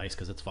to roll the dice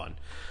because it's fun.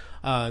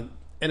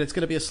 And it's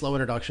going to be a slow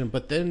introduction.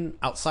 But then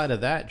outside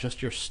of that,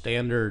 just your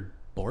standard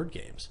board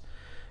games.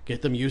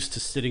 Get them used to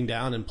sitting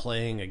down and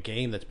playing a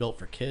game that's built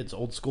for kids.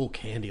 Old school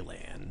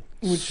Candyland.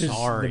 Which is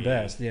the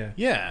best, yeah.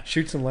 Yeah.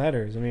 Chutes and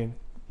ladders. I mean,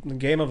 the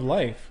game of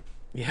life.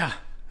 Yeah,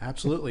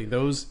 absolutely.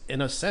 Those,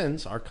 in a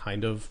sense, are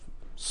kind of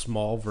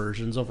small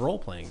versions of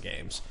role-playing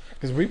games.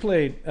 Because we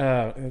played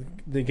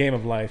the game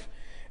of life,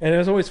 and it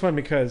was always fun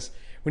because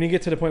when you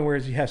get to the point where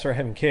you start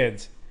having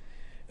kids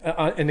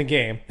in the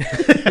game,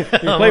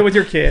 you play with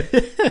your kid.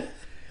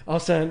 All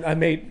of a sudden,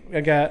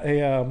 I got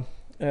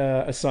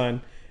a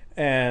son,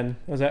 and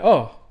I was like,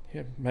 "Oh,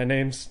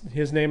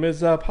 his name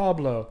is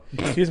Pablo.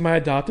 He's my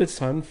adopted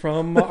son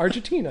from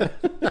Argentina."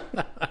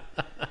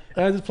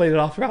 And I just played it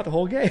all throughout the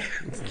whole game.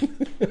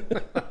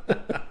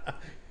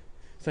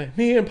 It's like,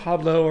 me and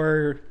Pablo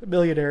are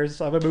millionaires.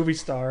 I'm a movie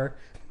star.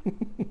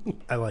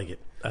 I like it.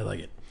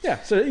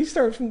 Yeah, so you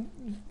start from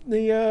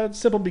the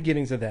simple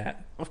beginnings of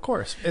that. Of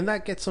course. And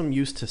that gets them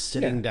used to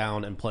sitting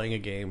down and playing a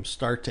game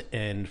start to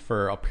end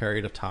for a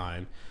period of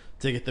time,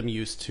 to get them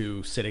used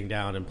to sitting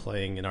down and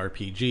playing an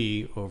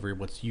RPG over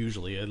what's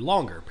usually a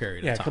longer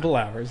period of time. Yeah, a couple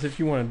hours if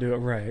you want to do it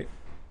right.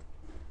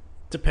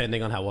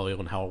 Depending on how well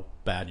and how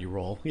bad you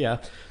roll. Yeah.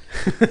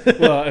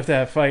 Well, if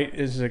that fight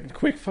is a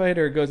quick fight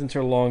or it goes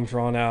into a long,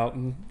 drawn-out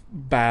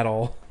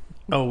battle.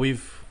 Oh,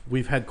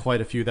 we've had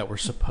quite a few that were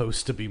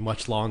supposed to be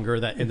much longer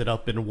that ended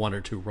up in 1 or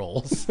 2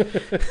 rolls.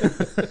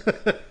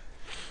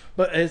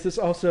 But is this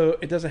also?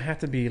 It doesn't have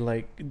to be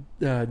like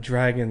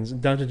Dungeons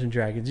and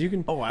Dragons. You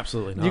can. Oh,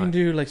 absolutely not. You can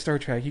do like Star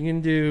Trek. You can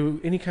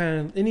do any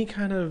kind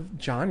of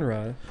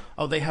genre.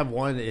 Oh, they have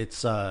one.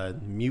 It's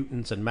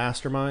Mutants and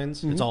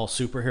Masterminds. It's all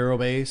superhero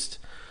based.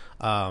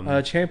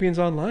 Champions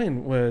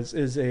Online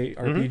is a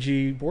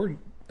RPG board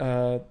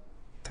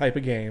type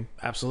of game.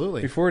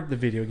 Absolutely. Before the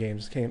video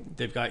games came.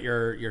 They've got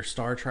your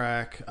Star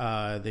Trek.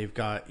 They've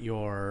got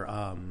your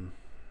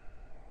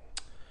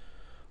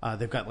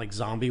they've got like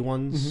zombie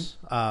ones.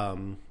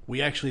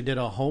 We actually did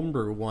a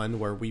homebrew one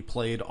where we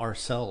played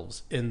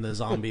ourselves in the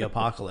zombie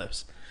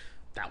apocalypse.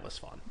 That was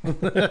fun.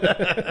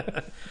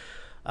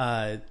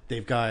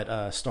 They've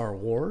got Star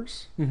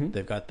Wars.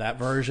 They've got that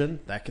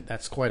version.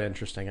 That's quite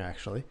interesting,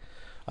 actually.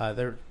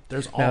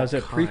 There's all now, is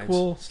it kinds.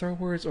 prequel Star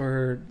Wars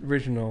or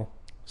original?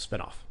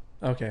 Spinoff.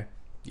 Okay.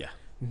 Yeah.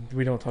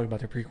 We don't talk about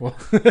the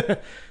prequel.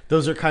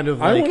 Those are kind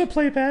of I like... want to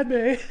play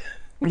Padme.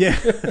 Yeah.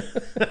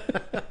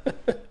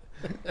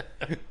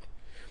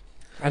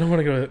 I don't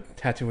want to go to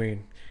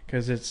Tatooine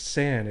because it's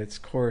sand, it's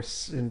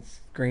coarse, and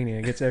it's grainy.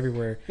 It gets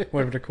everywhere,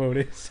 whatever the quote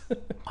is.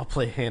 I'll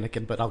play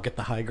Anakin, but I'll get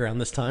the high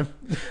ground this time.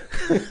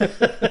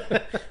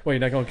 Well, you're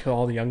not going to kill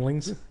all the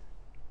younglings?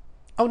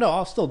 Oh, no,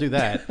 I'll still do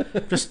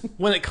that. Just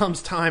when it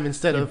comes time,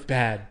 instead of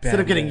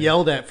getting man.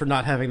 yelled at for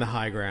not having the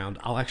high ground,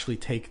 I'll actually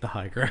take the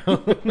high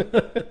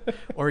ground.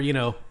 Or,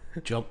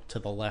 jump to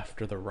the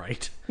left or the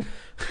right.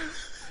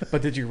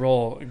 But did you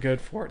roll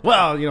good for it?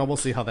 Well, we'll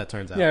see how that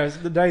turns out. Yeah,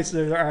 the dice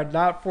are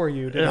not for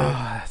you today.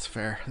 That's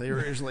fair. They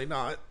were usually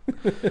not.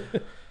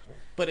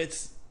 But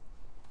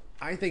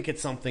I think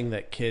it's something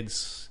that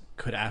kids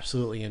could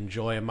absolutely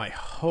enjoy. And my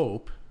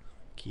hope,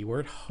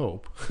 keyword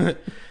hope,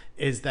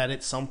 is that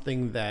it's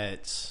something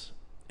that,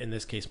 in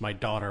this case, my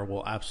daughter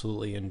will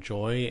absolutely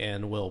enjoy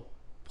and will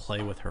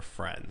play with her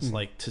friends.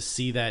 Like, to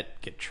see that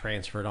get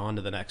transferred on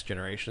to the next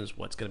generation is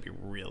what's going to be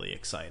really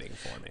exciting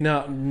for me.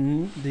 Now,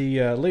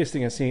 the latest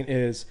thing I've seen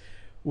is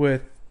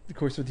with, of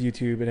course, with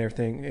YouTube and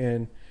everything.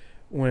 And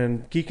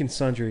when Geek and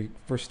Sundry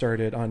first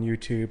started on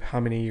YouTube, how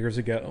many years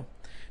ago,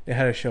 they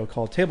had a show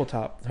called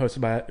Tabletop,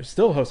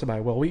 still hosted by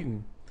Will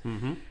Wheaton.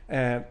 Mm-hmm.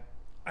 And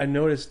I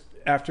noticed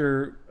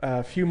after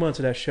a few months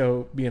of that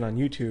show being on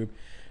YouTube,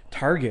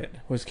 Target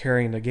was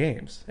carrying the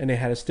games, and they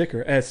had a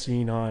sticker as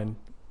seen on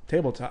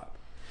Tabletop.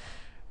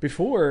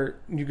 Before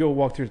you go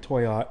walk through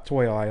the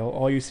toy aisle,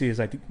 all you see is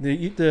like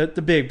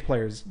the big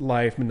players,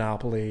 Life,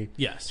 Monopoly,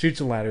 Yes. Chutes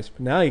and Ladders.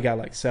 But now you got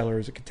like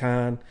Settlers of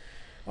Catan,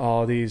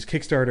 all these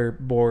Kickstarter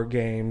board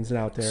games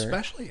out there.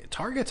 Especially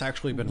Target's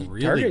actually been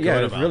really Target, good yeah,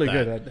 it was about really that.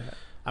 good at that.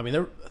 I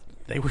mean,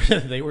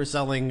 they were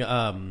selling.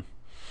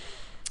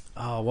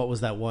 What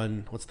was that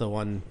one? What's the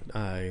one?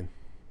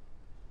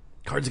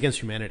 Cards Against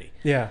Humanity.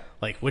 Yeah,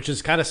 Like, which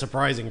is kind of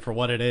surprising for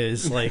what it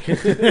is. Like,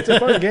 it's a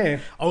fun game.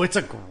 oh, it's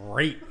a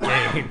great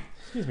game.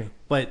 Excuse me.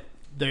 But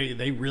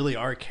they really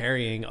are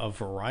carrying a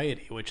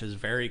variety, which is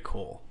very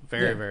cool.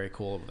 Very, very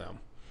cool of them.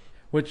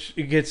 Which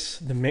it gets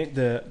the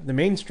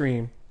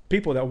mainstream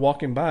people that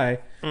walking by.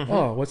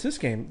 Oh, what's this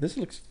game? This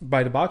looks,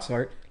 by the box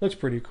art, looks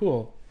pretty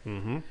cool.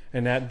 Mm-hmm.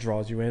 And that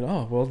draws you in.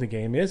 Oh, well, the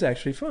game is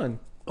actually fun.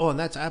 Oh, and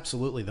that's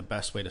absolutely the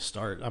best way to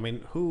start. I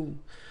mean,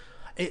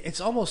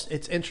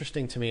 it's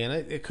interesting to me, and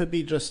it could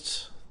be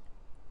just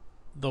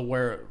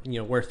where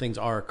things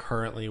are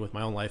currently with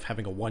my own life.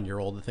 Having a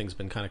 1-year-old, the thing's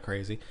been kind of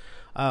crazy,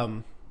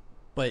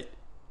 but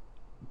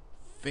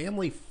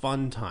family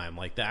fun time,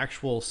 like the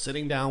actual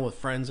sitting down with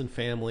friends and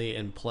family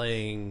and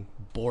playing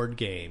board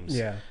games,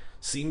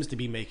 seems to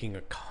be making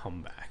a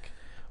comeback,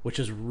 which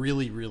is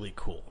really, really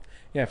cool.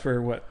 Yeah,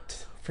 for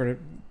the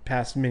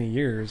past many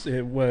years,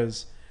 it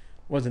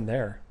wasn't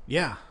there.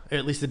 Yeah,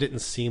 at least it didn't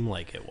seem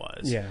like it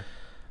was. Yeah.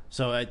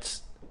 So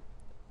it's,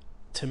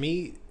 to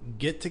me,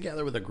 get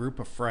together with a group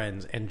of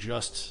friends and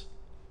just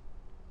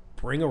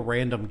bring a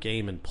random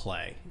game and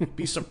play.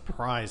 Be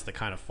surprised the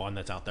kind of fun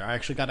that's out there. I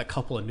actually got a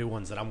couple of new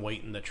ones that I'm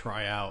waiting to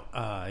try out.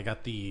 I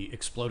got the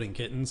Exploding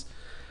Kittens.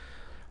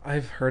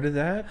 I've heard of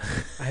that.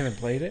 I haven't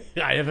played it.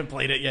 I haven't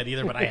played it yet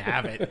either, but I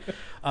have it.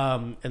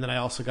 And then I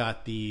also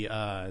got the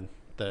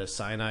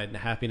Cyanide and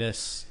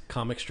Happiness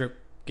comic strip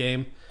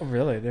game. Oh,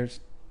 really?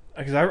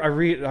 Because I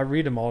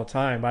read them all the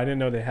time, but I didn't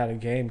know they had a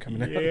game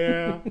coming out.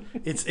 Yeah.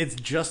 It's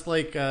just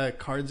like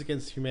Cards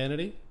Against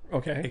Humanity.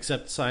 Okay.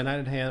 Except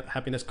Cyanide and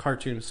Happiness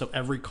cartoon. So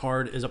every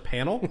card is a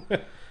panel,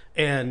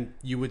 and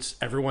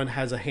everyone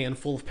has a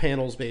handful of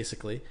panels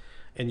basically,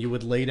 and you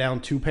would lay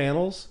down 2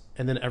 panels,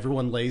 and then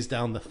everyone lays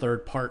down the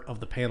third part of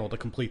the panel to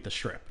complete the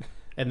strip,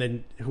 and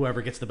then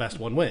whoever gets the best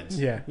one wins.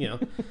 Yeah. You know,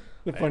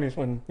 The funniest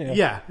one. Yeah.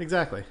 yeah,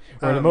 exactly.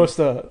 Or the most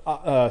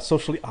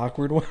socially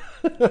awkward one.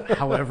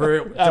 However,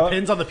 it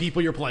depends on the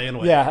people you're playing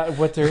with. Yeah,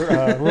 what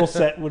their rule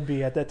set would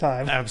be at that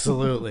time.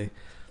 Absolutely.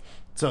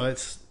 So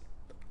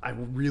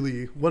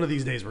one of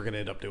these days we're going to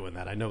end up doing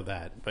that. I know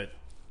that, but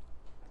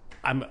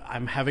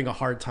I'm having a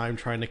hard time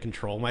trying to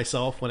control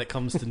myself when it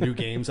comes to new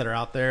games that are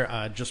out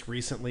there. Just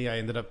recently, I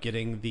ended up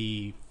getting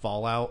the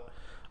Fallout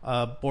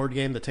board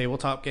game, the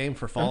tabletop game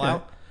for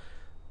Fallout.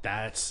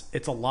 Okay.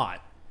 It's a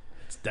lot.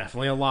 It's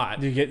definitely a lot.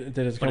 Did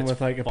it come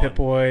with like a fun.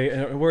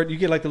 Pip-Boy? Where you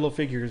get like the little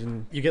figures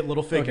and You get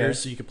little figures,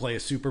 Okay. so you could play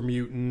a super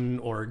mutant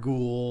or a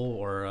ghoul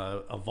or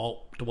a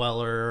vault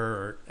dweller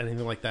or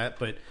anything like that.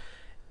 But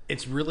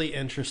it's really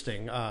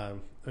interesting. I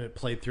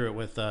played through it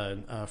with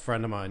a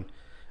friend of mine,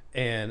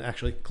 and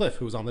actually Cliff,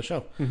 who was on the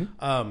show.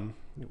 Mm-hmm.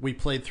 We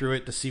played through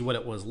it to see what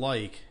it was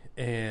like,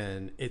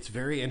 and it's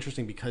very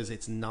interesting because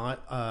it's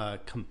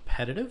not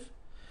competitive.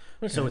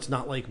 Okay. So it's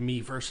not like me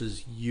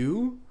versus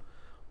you,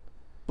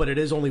 but it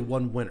is only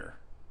one winner.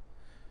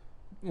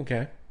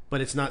 Okay. But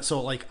it's not so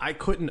like I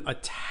couldn't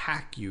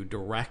attack you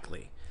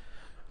directly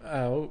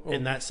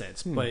in that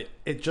sense. But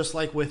it just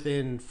like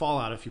within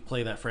Fallout, if you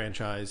play that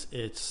franchise,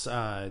 it's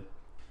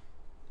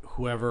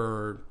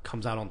whoever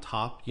comes out on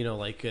top. You know,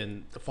 like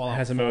in the Fallout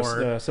has the 4,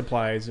 most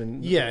supplies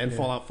and in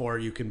Fallout 4,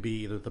 you can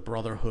be either the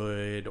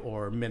Brotherhood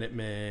or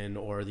Minutemen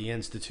or the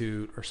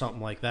Institute or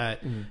something like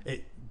that.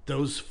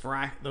 Those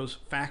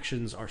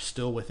factions are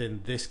still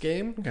within this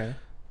game. Okay.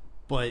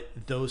 But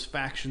those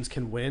factions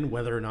can win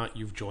whether or not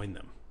you've joined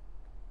them.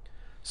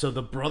 So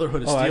the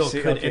Brotherhood of Oh, I Steel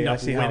see. could Okay, end I up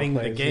see how it winning the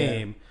plays,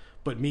 game,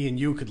 but me and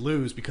you could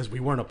lose because we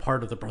weren't a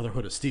part of the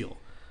Brotherhood of Steel.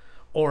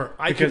 Or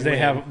I Because could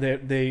they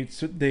win.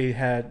 they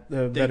had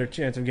a better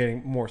chance of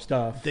getting more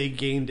stuff. They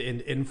gained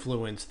an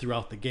influence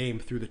throughout the game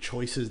through the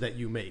choices that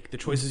you make. The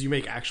choices you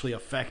make actually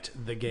affect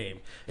the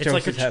game. It's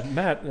Choices like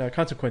have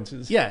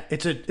consequences. yeah,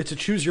 it's a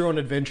choose your own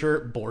adventure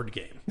board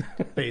game.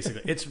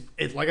 Basically, it's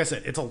like I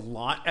said, it's a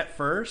lot at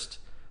first,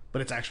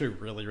 but it's actually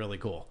really, really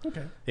cool.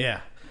 Okay. Yeah.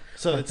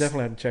 So I it's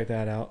definitely have to check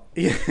that out.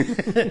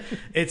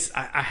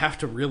 I have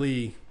to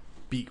really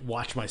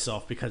watch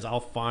myself because I'll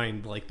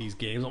find like these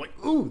games. I'm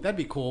like, ooh, that'd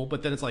be cool.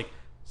 But then it's like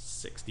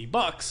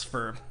 $60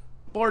 for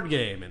a board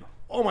game, and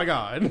oh my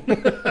god.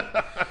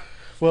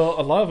 Well,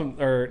 a lot of them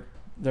are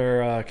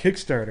they're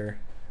Kickstarter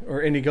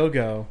or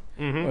Indiegogo.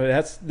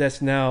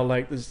 That's now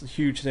like this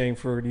huge thing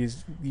for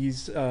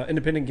these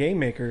independent game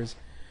makers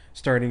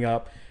starting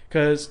up.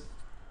 Because,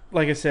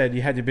 like I said,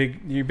 you had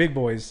your big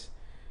boys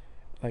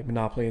like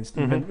Monopoly and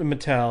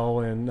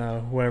Mattel and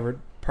whoever,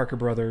 Parker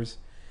Brothers.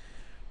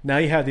 Now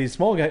you have these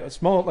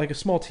small like a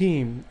small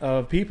team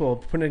of people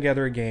putting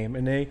together a game,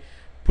 and they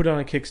put it on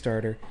a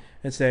Kickstarter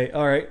and say,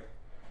 "All right,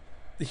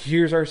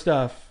 here's our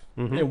stuff,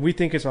 and we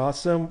think it's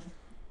awesome.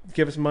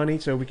 Give us money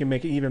so we can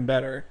make it even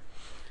better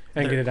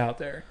and get it out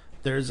there."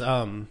 There's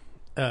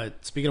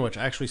speaking of which,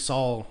 I actually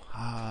saw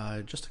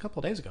just a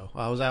couple of days ago.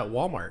 I was at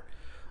Walmart,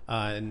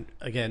 and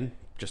again,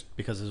 just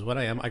because this is what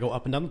I am, I go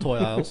up and down the toy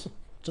aisles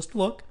just to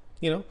look,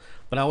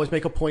 But I always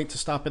make a point to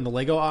stop in the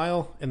Lego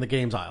aisle and the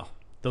games aisle.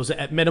 Those are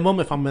at minimum.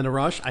 If I'm in a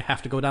rush, I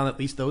have to go down at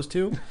least those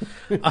two.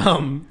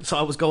 So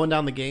I was going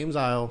down the games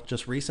aisle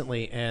just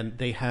recently, and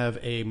they have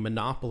a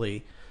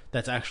Monopoly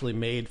that's actually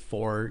made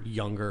for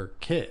younger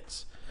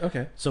kids.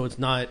 Okay. So it's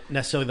not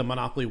necessarily the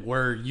Monopoly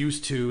we're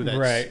used to. That's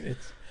right.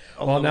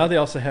 Now they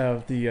also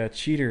have the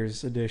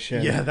Cheaters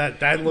edition. Yeah,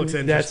 that looks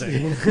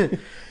interesting.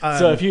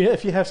 So if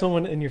you have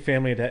someone in your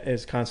family that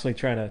is constantly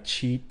trying to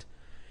cheat,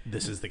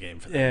 this is the game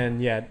for them.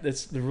 And yeah,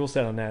 it's the rule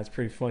set on that is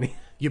pretty funny.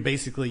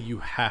 You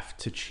have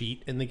to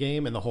cheat in the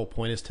game, and the whole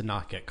point is to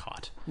not get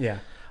caught. Yeah.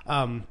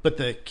 But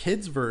the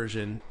kids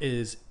version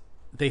is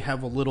they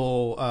have a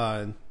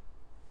little.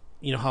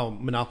 You know how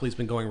Monopoly's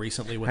been going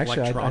recently with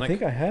electronic. I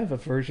think I have a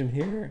version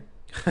here,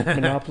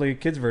 Monopoly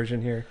kids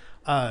version here.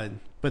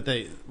 But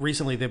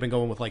recently they've been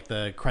going with like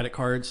the credit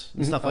cards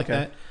and stuff like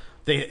that.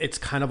 It's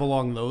kind of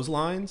along those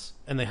lines,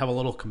 and they have a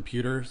little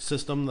computer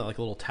system, like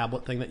a little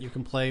tablet thing that you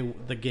can play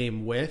the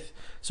game with.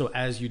 So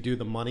as you do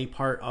the money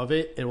part of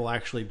it, it will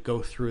actually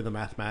go through the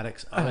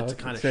mathematics of it to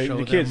kind of show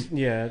the kids. them.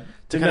 Yeah,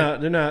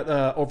 they're not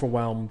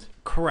overwhelmed.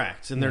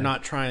 Correct, and they're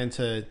not trying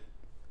to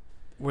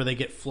where they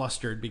get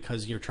flustered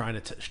because you're trying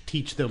to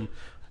teach them.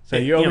 So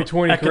you owe me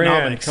 20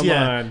 grand. Come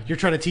on. You're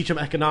trying to teach them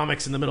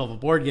economics in the middle of a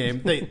board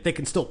game. They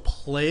can still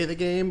play the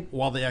game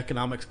while the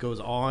economics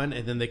goes on,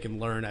 and then they can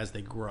learn as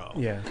they grow.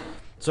 Yeah.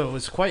 So it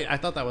was I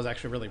thought that was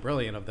actually really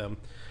brilliant of them.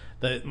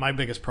 My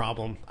biggest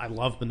problem, I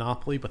love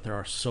Monopoly, but there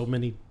are so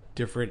many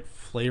different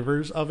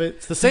flavors of it.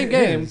 It's the same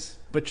game,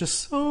 but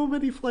just so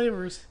many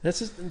flavors. That's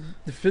just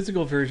the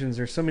physical versions.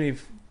 There's so many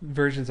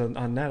versions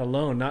on that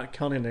alone, not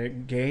counting the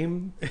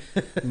game,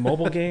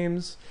 mobile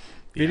games,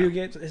 video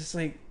games. It's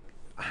like,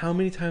 how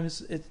many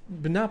times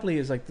Monopoly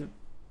is like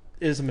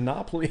is a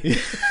monopoly.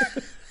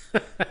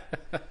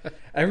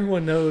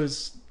 Everyone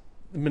knows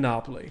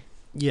Monopoly.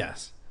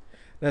 Yes,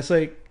 that's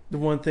like the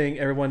one thing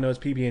everyone knows.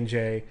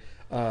 PB&J,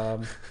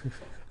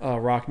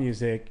 rock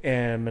music,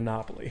 and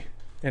Monopoly,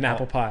 and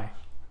apple pie.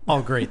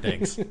 All great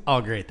things.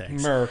 All great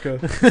things.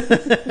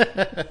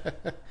 America.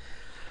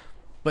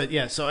 But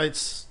yeah, so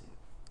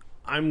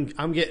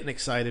I'm getting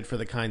excited for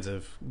the kinds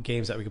of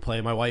games that we can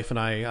play. My wife and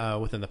I,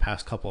 within the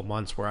past couple of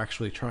months, we're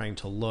actually trying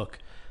to look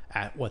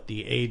at what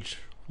the age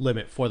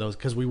limit for those,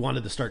 because we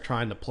wanted to start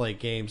trying to play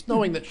games,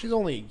 knowing that she's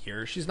only a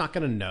year. She's not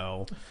going to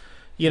know.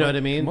 You know what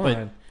I mean? Come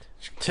on.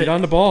 Get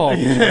on the ball.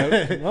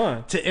 Come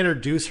on. To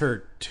introduce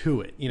her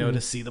to it,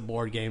 to see the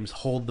board games,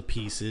 hold the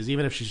pieces,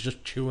 even if she's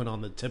just chewing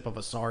on the tip of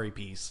a sorry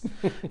piece.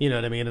 You know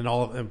what I mean? And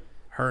all of them,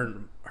 her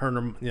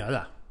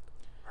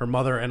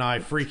mother and I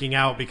freaking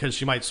out because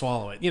she might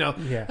swallow it.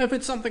 Yeah. If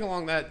it's something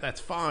along that's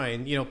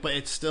fine. But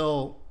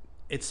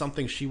it's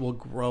something she will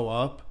grow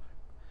up.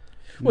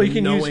 Well, you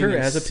can use her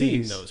as a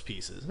piece. Those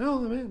pieces. No,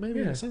 maybe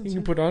in a sense. You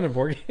can put on a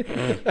board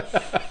game.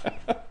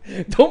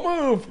 Don't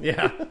move.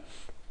 Yeah.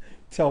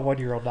 Tell a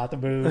 1-year-old not to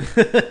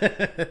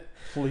move.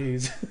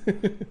 Please.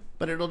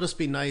 But it'll just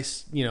be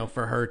nice,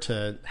 for her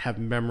to have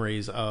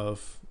memories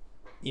of,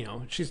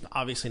 she's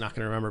obviously not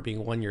going to remember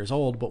being 1 year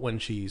old, but when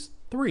she's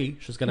 3,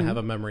 she's going to have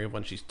a memory of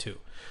when she's 2.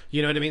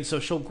 You know what I mean? So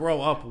she'll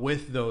grow up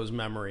with those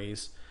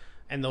memories,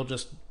 and they'll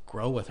just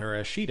grow with her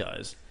as she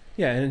does.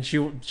 Yeah, and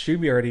she'll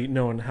be already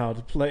knowing how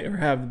to play or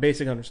have the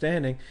basic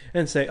understanding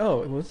and say,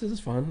 oh, well, this is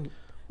fun.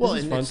 This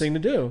is a fun thing to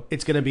do.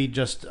 It's going to be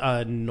just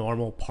a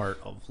normal part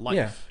of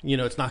life.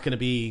 Yeah. It's not going to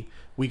be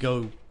we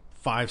go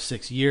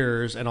 5-6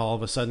 years and all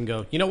of a sudden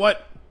go, you know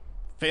what?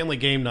 Family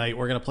game night,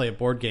 we're going to play a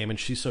board game. And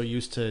she's so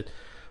used to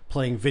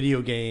playing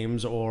video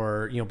games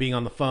or, being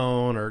on the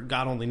phone or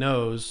God only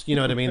knows, you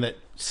know what I mean? That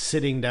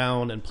sitting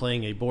down and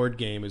playing a board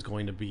game is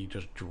going to be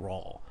just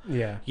draw.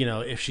 Yeah.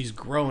 If she's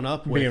grown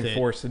up with it. Being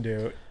forced to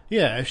do it.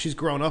 Yeah, if she's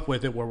grown up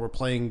with it where we're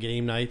playing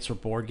game nights or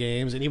board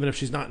games, and even if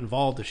she's not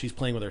involved, if she's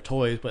playing with her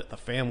toys, but the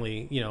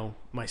family,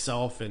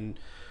 myself and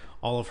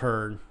all of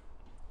her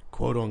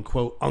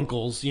quote-unquote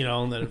uncles,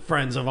 and the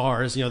friends of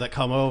ours, that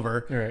come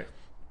over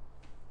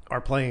are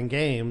playing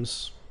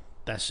games,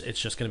 it's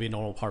just going to be a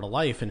normal part of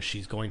life, and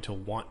she's going to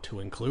want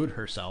to include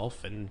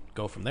herself and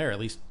go from there.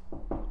 At least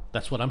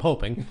That's what I'm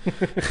hoping.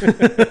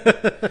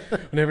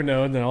 Never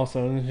know. And then all of a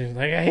sudden, she's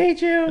like, "I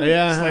hate you."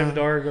 Yeah. Slam the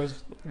door,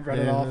 goes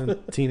running off.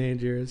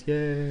 Teenage years,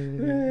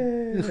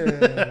 yay.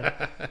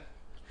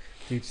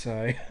 Deep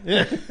sigh.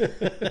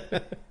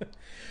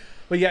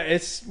 But yeah,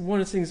 it's one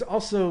of the things.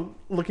 Also,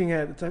 looking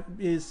at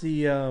is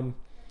the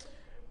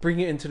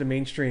bringing it into the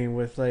mainstream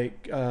with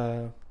like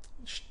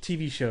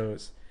TV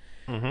shows.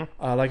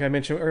 Like I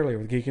mentioned earlier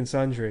with Geek and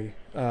Sundry.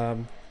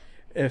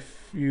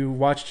 If you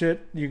watched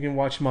it, you can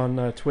watch them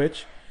on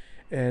Twitch,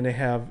 and they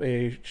have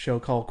a show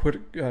called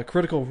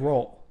Critical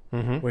Role,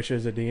 which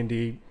is a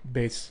D&D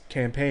based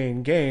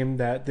campaign game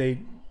that they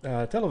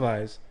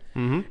televise.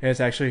 And it's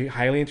actually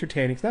highly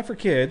entertaining. It's not for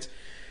kids;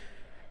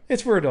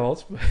 it's for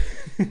adults.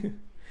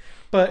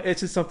 But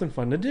it's just something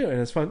fun to do, and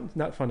it's fun.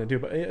 Not fun to do,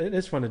 but it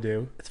is fun to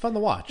do. It's fun to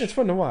watch. It's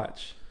fun to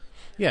watch.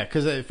 Yeah,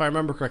 because if I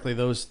remember correctly,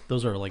 those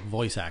are like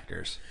voice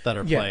actors that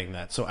are playing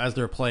that. So as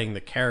they're playing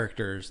the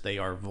characters, they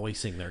are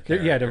voicing their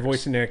characters. They're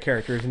voicing their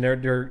characters, and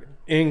they're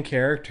in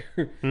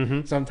character.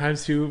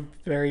 Sometimes to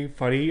very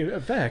funny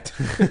effect.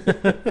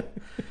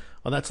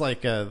 Well, that's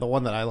like the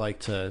one that I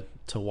like to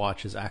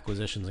watch is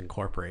Acquisitions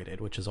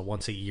Incorporated, which is a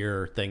once a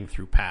year thing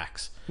through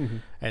PAX,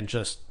 and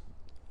just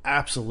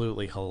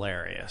absolutely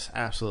hilarious.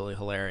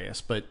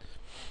 But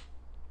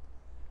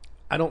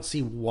I don't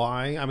see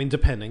why. I mean,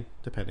 depending.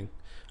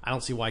 I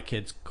don't see why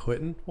kids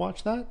couldn't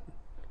watch that.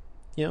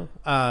 You know,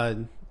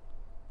 and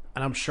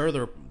I'm sure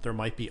there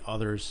might be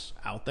others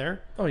out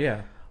there. Oh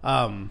yeah.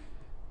 And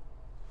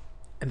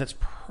that's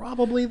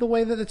probably the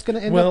way that it's going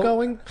to end up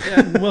going.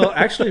 Well,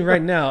 actually,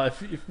 right now,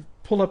 if you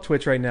pull up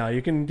Twitch right now,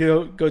 you can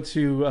go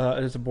to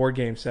there's a board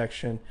game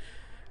section,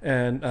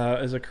 and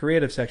as a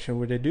creative section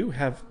where they do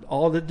have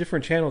all the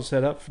different channels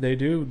set up. They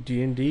do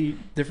D&D,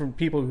 different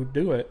people who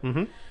do it.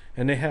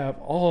 And they have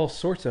all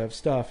sorts of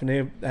stuff, and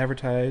they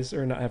advertise,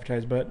 or not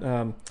advertise,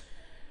 but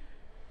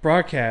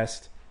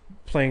broadcast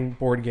playing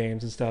board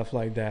games and stuff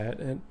like that,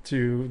 and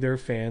to their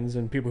fans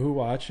and people who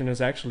watch. And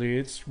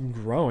it's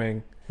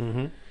growing.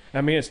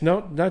 I mean, it's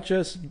not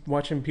just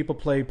watching people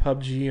play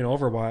PUBG and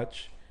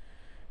Overwatch.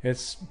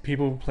 It's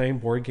people playing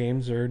board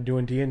games or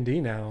doing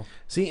D&D now.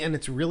 See, and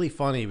it's really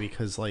funny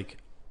because like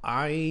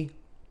I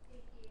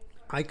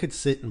could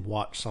sit and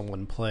watch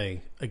someone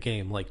play a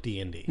game like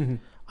D&D.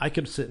 I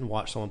could sit and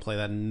watch someone play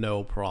that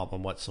no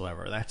problem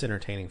whatsoever. That's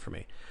entertaining for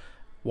me.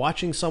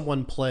 Watching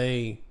someone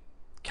play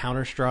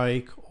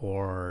Counter-Strike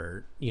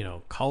or,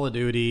 Call of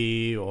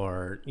Duty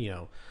or,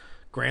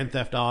 Grand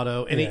Theft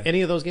Auto,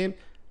 any of those games,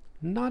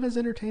 not as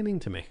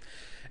entertaining to me.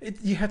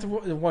 You have to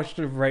watch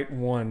the right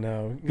one,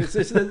 though.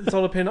 It's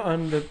all dependent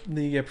on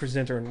the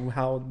presenter and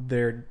how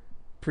they're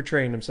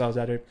portraying themselves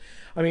at it.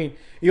 I mean,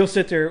 you'll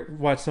sit there,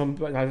 watch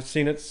I've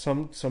seen it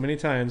so many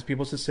times.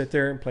 People just sit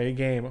there and play a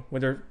game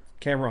with their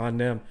camera on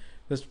them,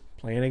 just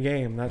playing a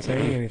game, not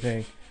saying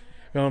anything.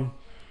 Going,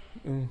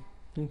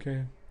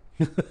 okay.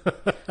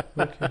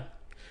 Okay.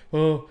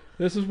 Well,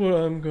 this is what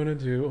I'm going to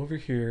do over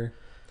here.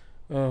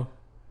 Oh.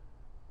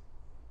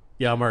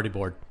 Yeah, I'm already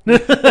bored. And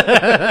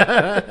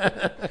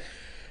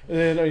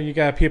then you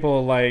got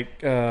people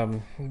like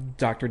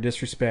Dr.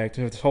 Disrespect,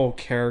 with his whole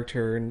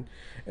character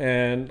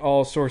and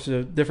all sorts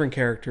of different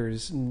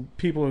characters, and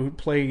people who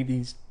play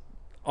these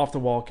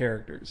off-the-wall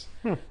characters.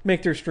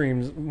 Make their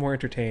streams more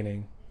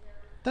entertaining.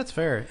 That's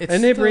fair.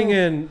 And they bring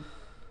in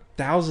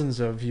thousands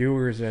of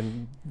viewers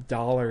and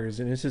dollars,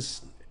 and it's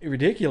just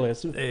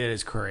ridiculous. It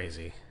is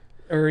crazy.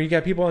 Or you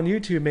got people on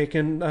YouTube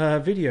making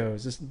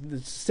videos. It's the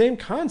same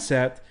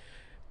concept,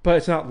 but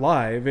it's not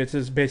live. It's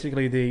just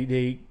basically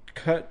they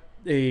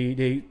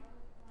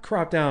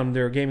crop down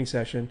their gaming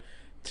session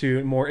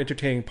to more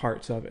entertaining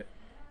parts of it.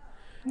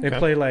 They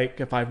play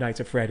like Five Nights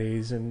at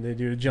Freddy's, and they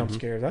do jump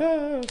scares.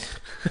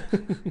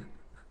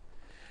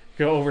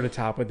 Go over the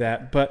top with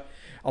that. But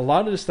a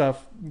lot of the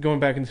stuff going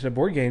back into the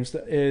board games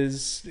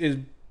is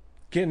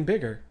getting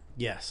bigger.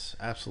 Yes,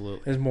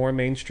 absolutely. Is more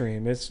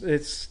mainstream. It's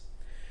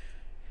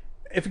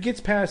if it gets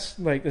past,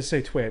 like, let's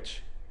say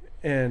Twitch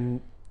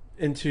and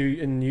into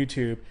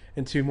YouTube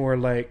into more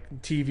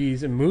like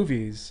TVs and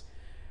movies,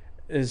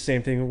 is the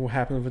same thing will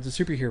happen with the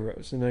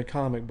superheroes and the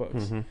comic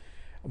books.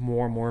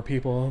 More and more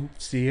people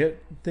see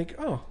it, think,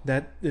 oh,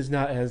 that is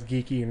not as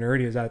geeky and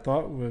nerdy as I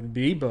thought it would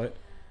be, but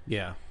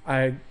yeah,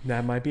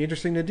 that might be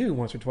interesting to do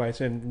once or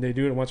twice, and they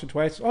do it once or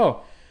twice.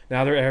 Oh,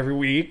 now they're every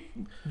week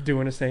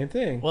doing the same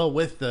thing. Well,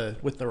 with the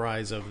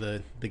rise of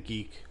the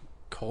geek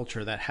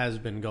culture that has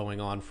been going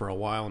on for a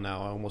while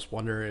now, I almost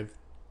wonder if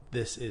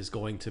this is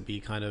going to be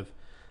kind of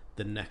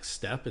the next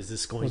step. Is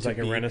this going to like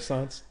be a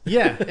renaissance?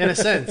 Yeah, in a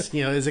sense.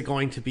 Is it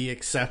going to be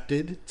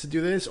accepted to do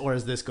this, or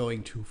is this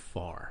going too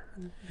far?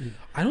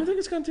 I don't think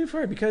it's gone too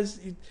far, because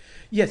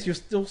yes,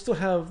 you'll still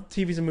have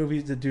TVs and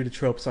movies that do the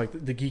tropes, like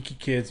the geeky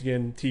kids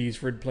getting teased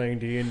for playing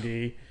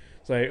D&D.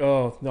 It's like,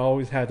 oh, they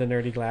always had the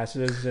nerdy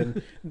glasses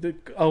and the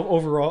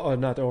overall,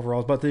 not the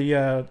overalls, but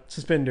the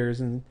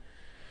suspenders,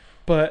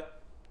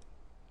 but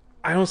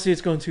I don't see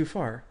it's going too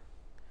far.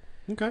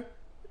 Okay.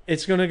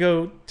 It's going to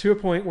go to a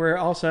point where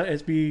all of a sudden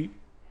it's be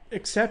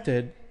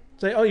accepted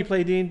Say, oh, you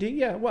play D&D?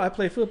 Yeah, well, I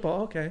play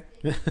football. Okay.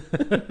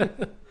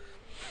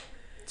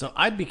 So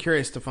I'd be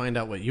curious to find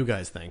out what you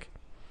guys think.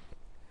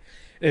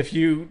 If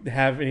you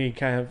have any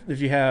kind of,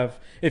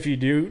 if you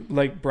do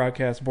like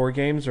broadcast board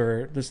games,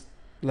 or just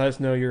let us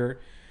know your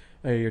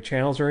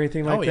channels or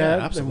anything like that.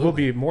 Absolutely. And we'll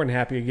be more than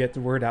happy to get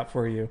the word out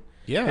for you.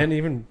 Yeah. And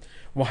even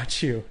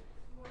watch you.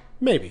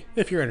 Maybe,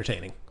 if you're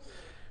entertaining.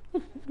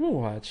 We'll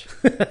watch.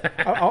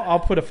 I'll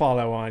put a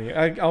follow on you.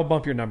 I'll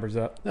bump your numbers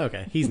up.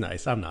 Okay, he's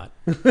nice. I'm not.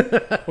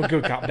 We'll go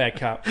cop, bad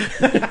cop.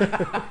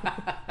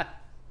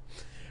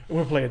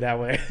 We'll play it that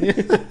way.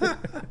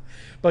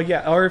 But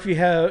yeah, or if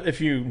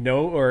you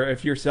know, or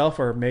if yourself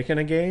are making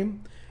a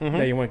game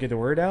that you want to get the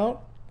word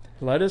out,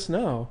 let us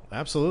know.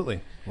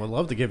 Absolutely. We'd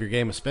love to give your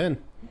game a spin.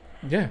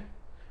 Yeah.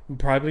 We'll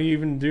probably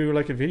even do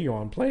like a video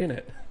on playing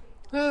it.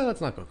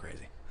 Let's not go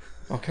crazy.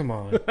 Oh, come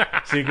on.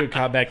 See, good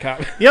cop, bad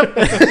cop. Yep.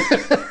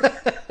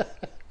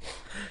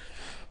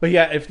 But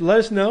yeah, let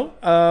us know.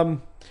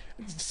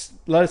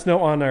 Let us know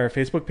on our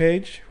Facebook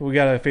page. We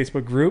got a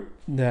Facebook group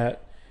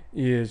that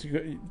is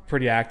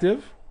pretty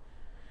active.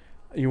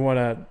 You want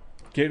to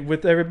get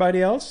with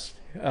everybody else?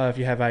 If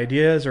you have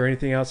ideas or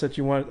anything else that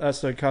you want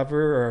us to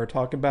cover or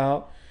talk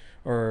about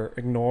or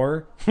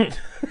ignore,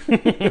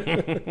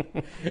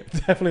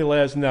 definitely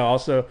let us know.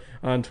 Also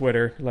on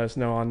Twitter, let us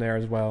know on there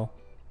as well.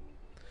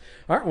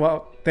 All right,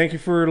 well, thank you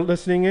for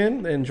listening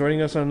in and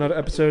joining us on another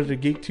episode of the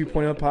Geek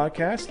 2.0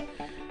 podcast.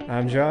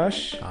 I'm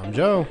Josh. I'm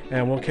Joe.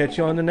 And we'll catch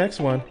you on the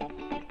next one.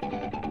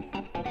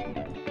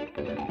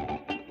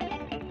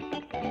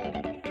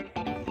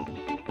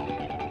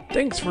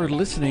 Thanks for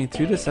listening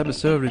to this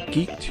episode of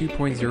Geek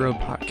 2.0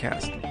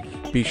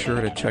 podcast. Be sure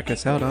to check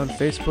us out on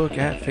Facebook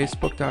at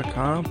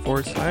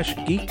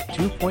facebook.com/Geek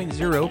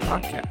 2.0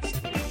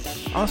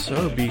 podcast.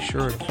 Also, be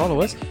sure to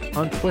follow us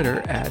on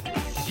Twitter at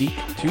Geek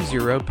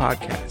 20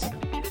 podcast.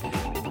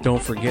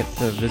 Don't forget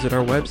to visit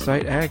our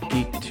website at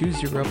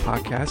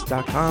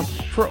geek20podcast.com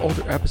for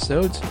older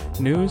episodes,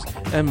 news,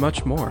 and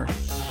much more.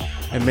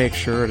 And make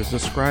sure to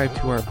subscribe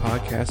to our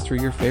podcast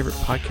through your favorite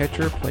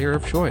podcatcher player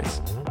of choice.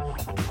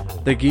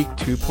 The Geek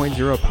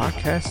 2.0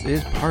 podcast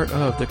is part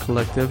of the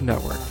Collective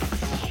Network.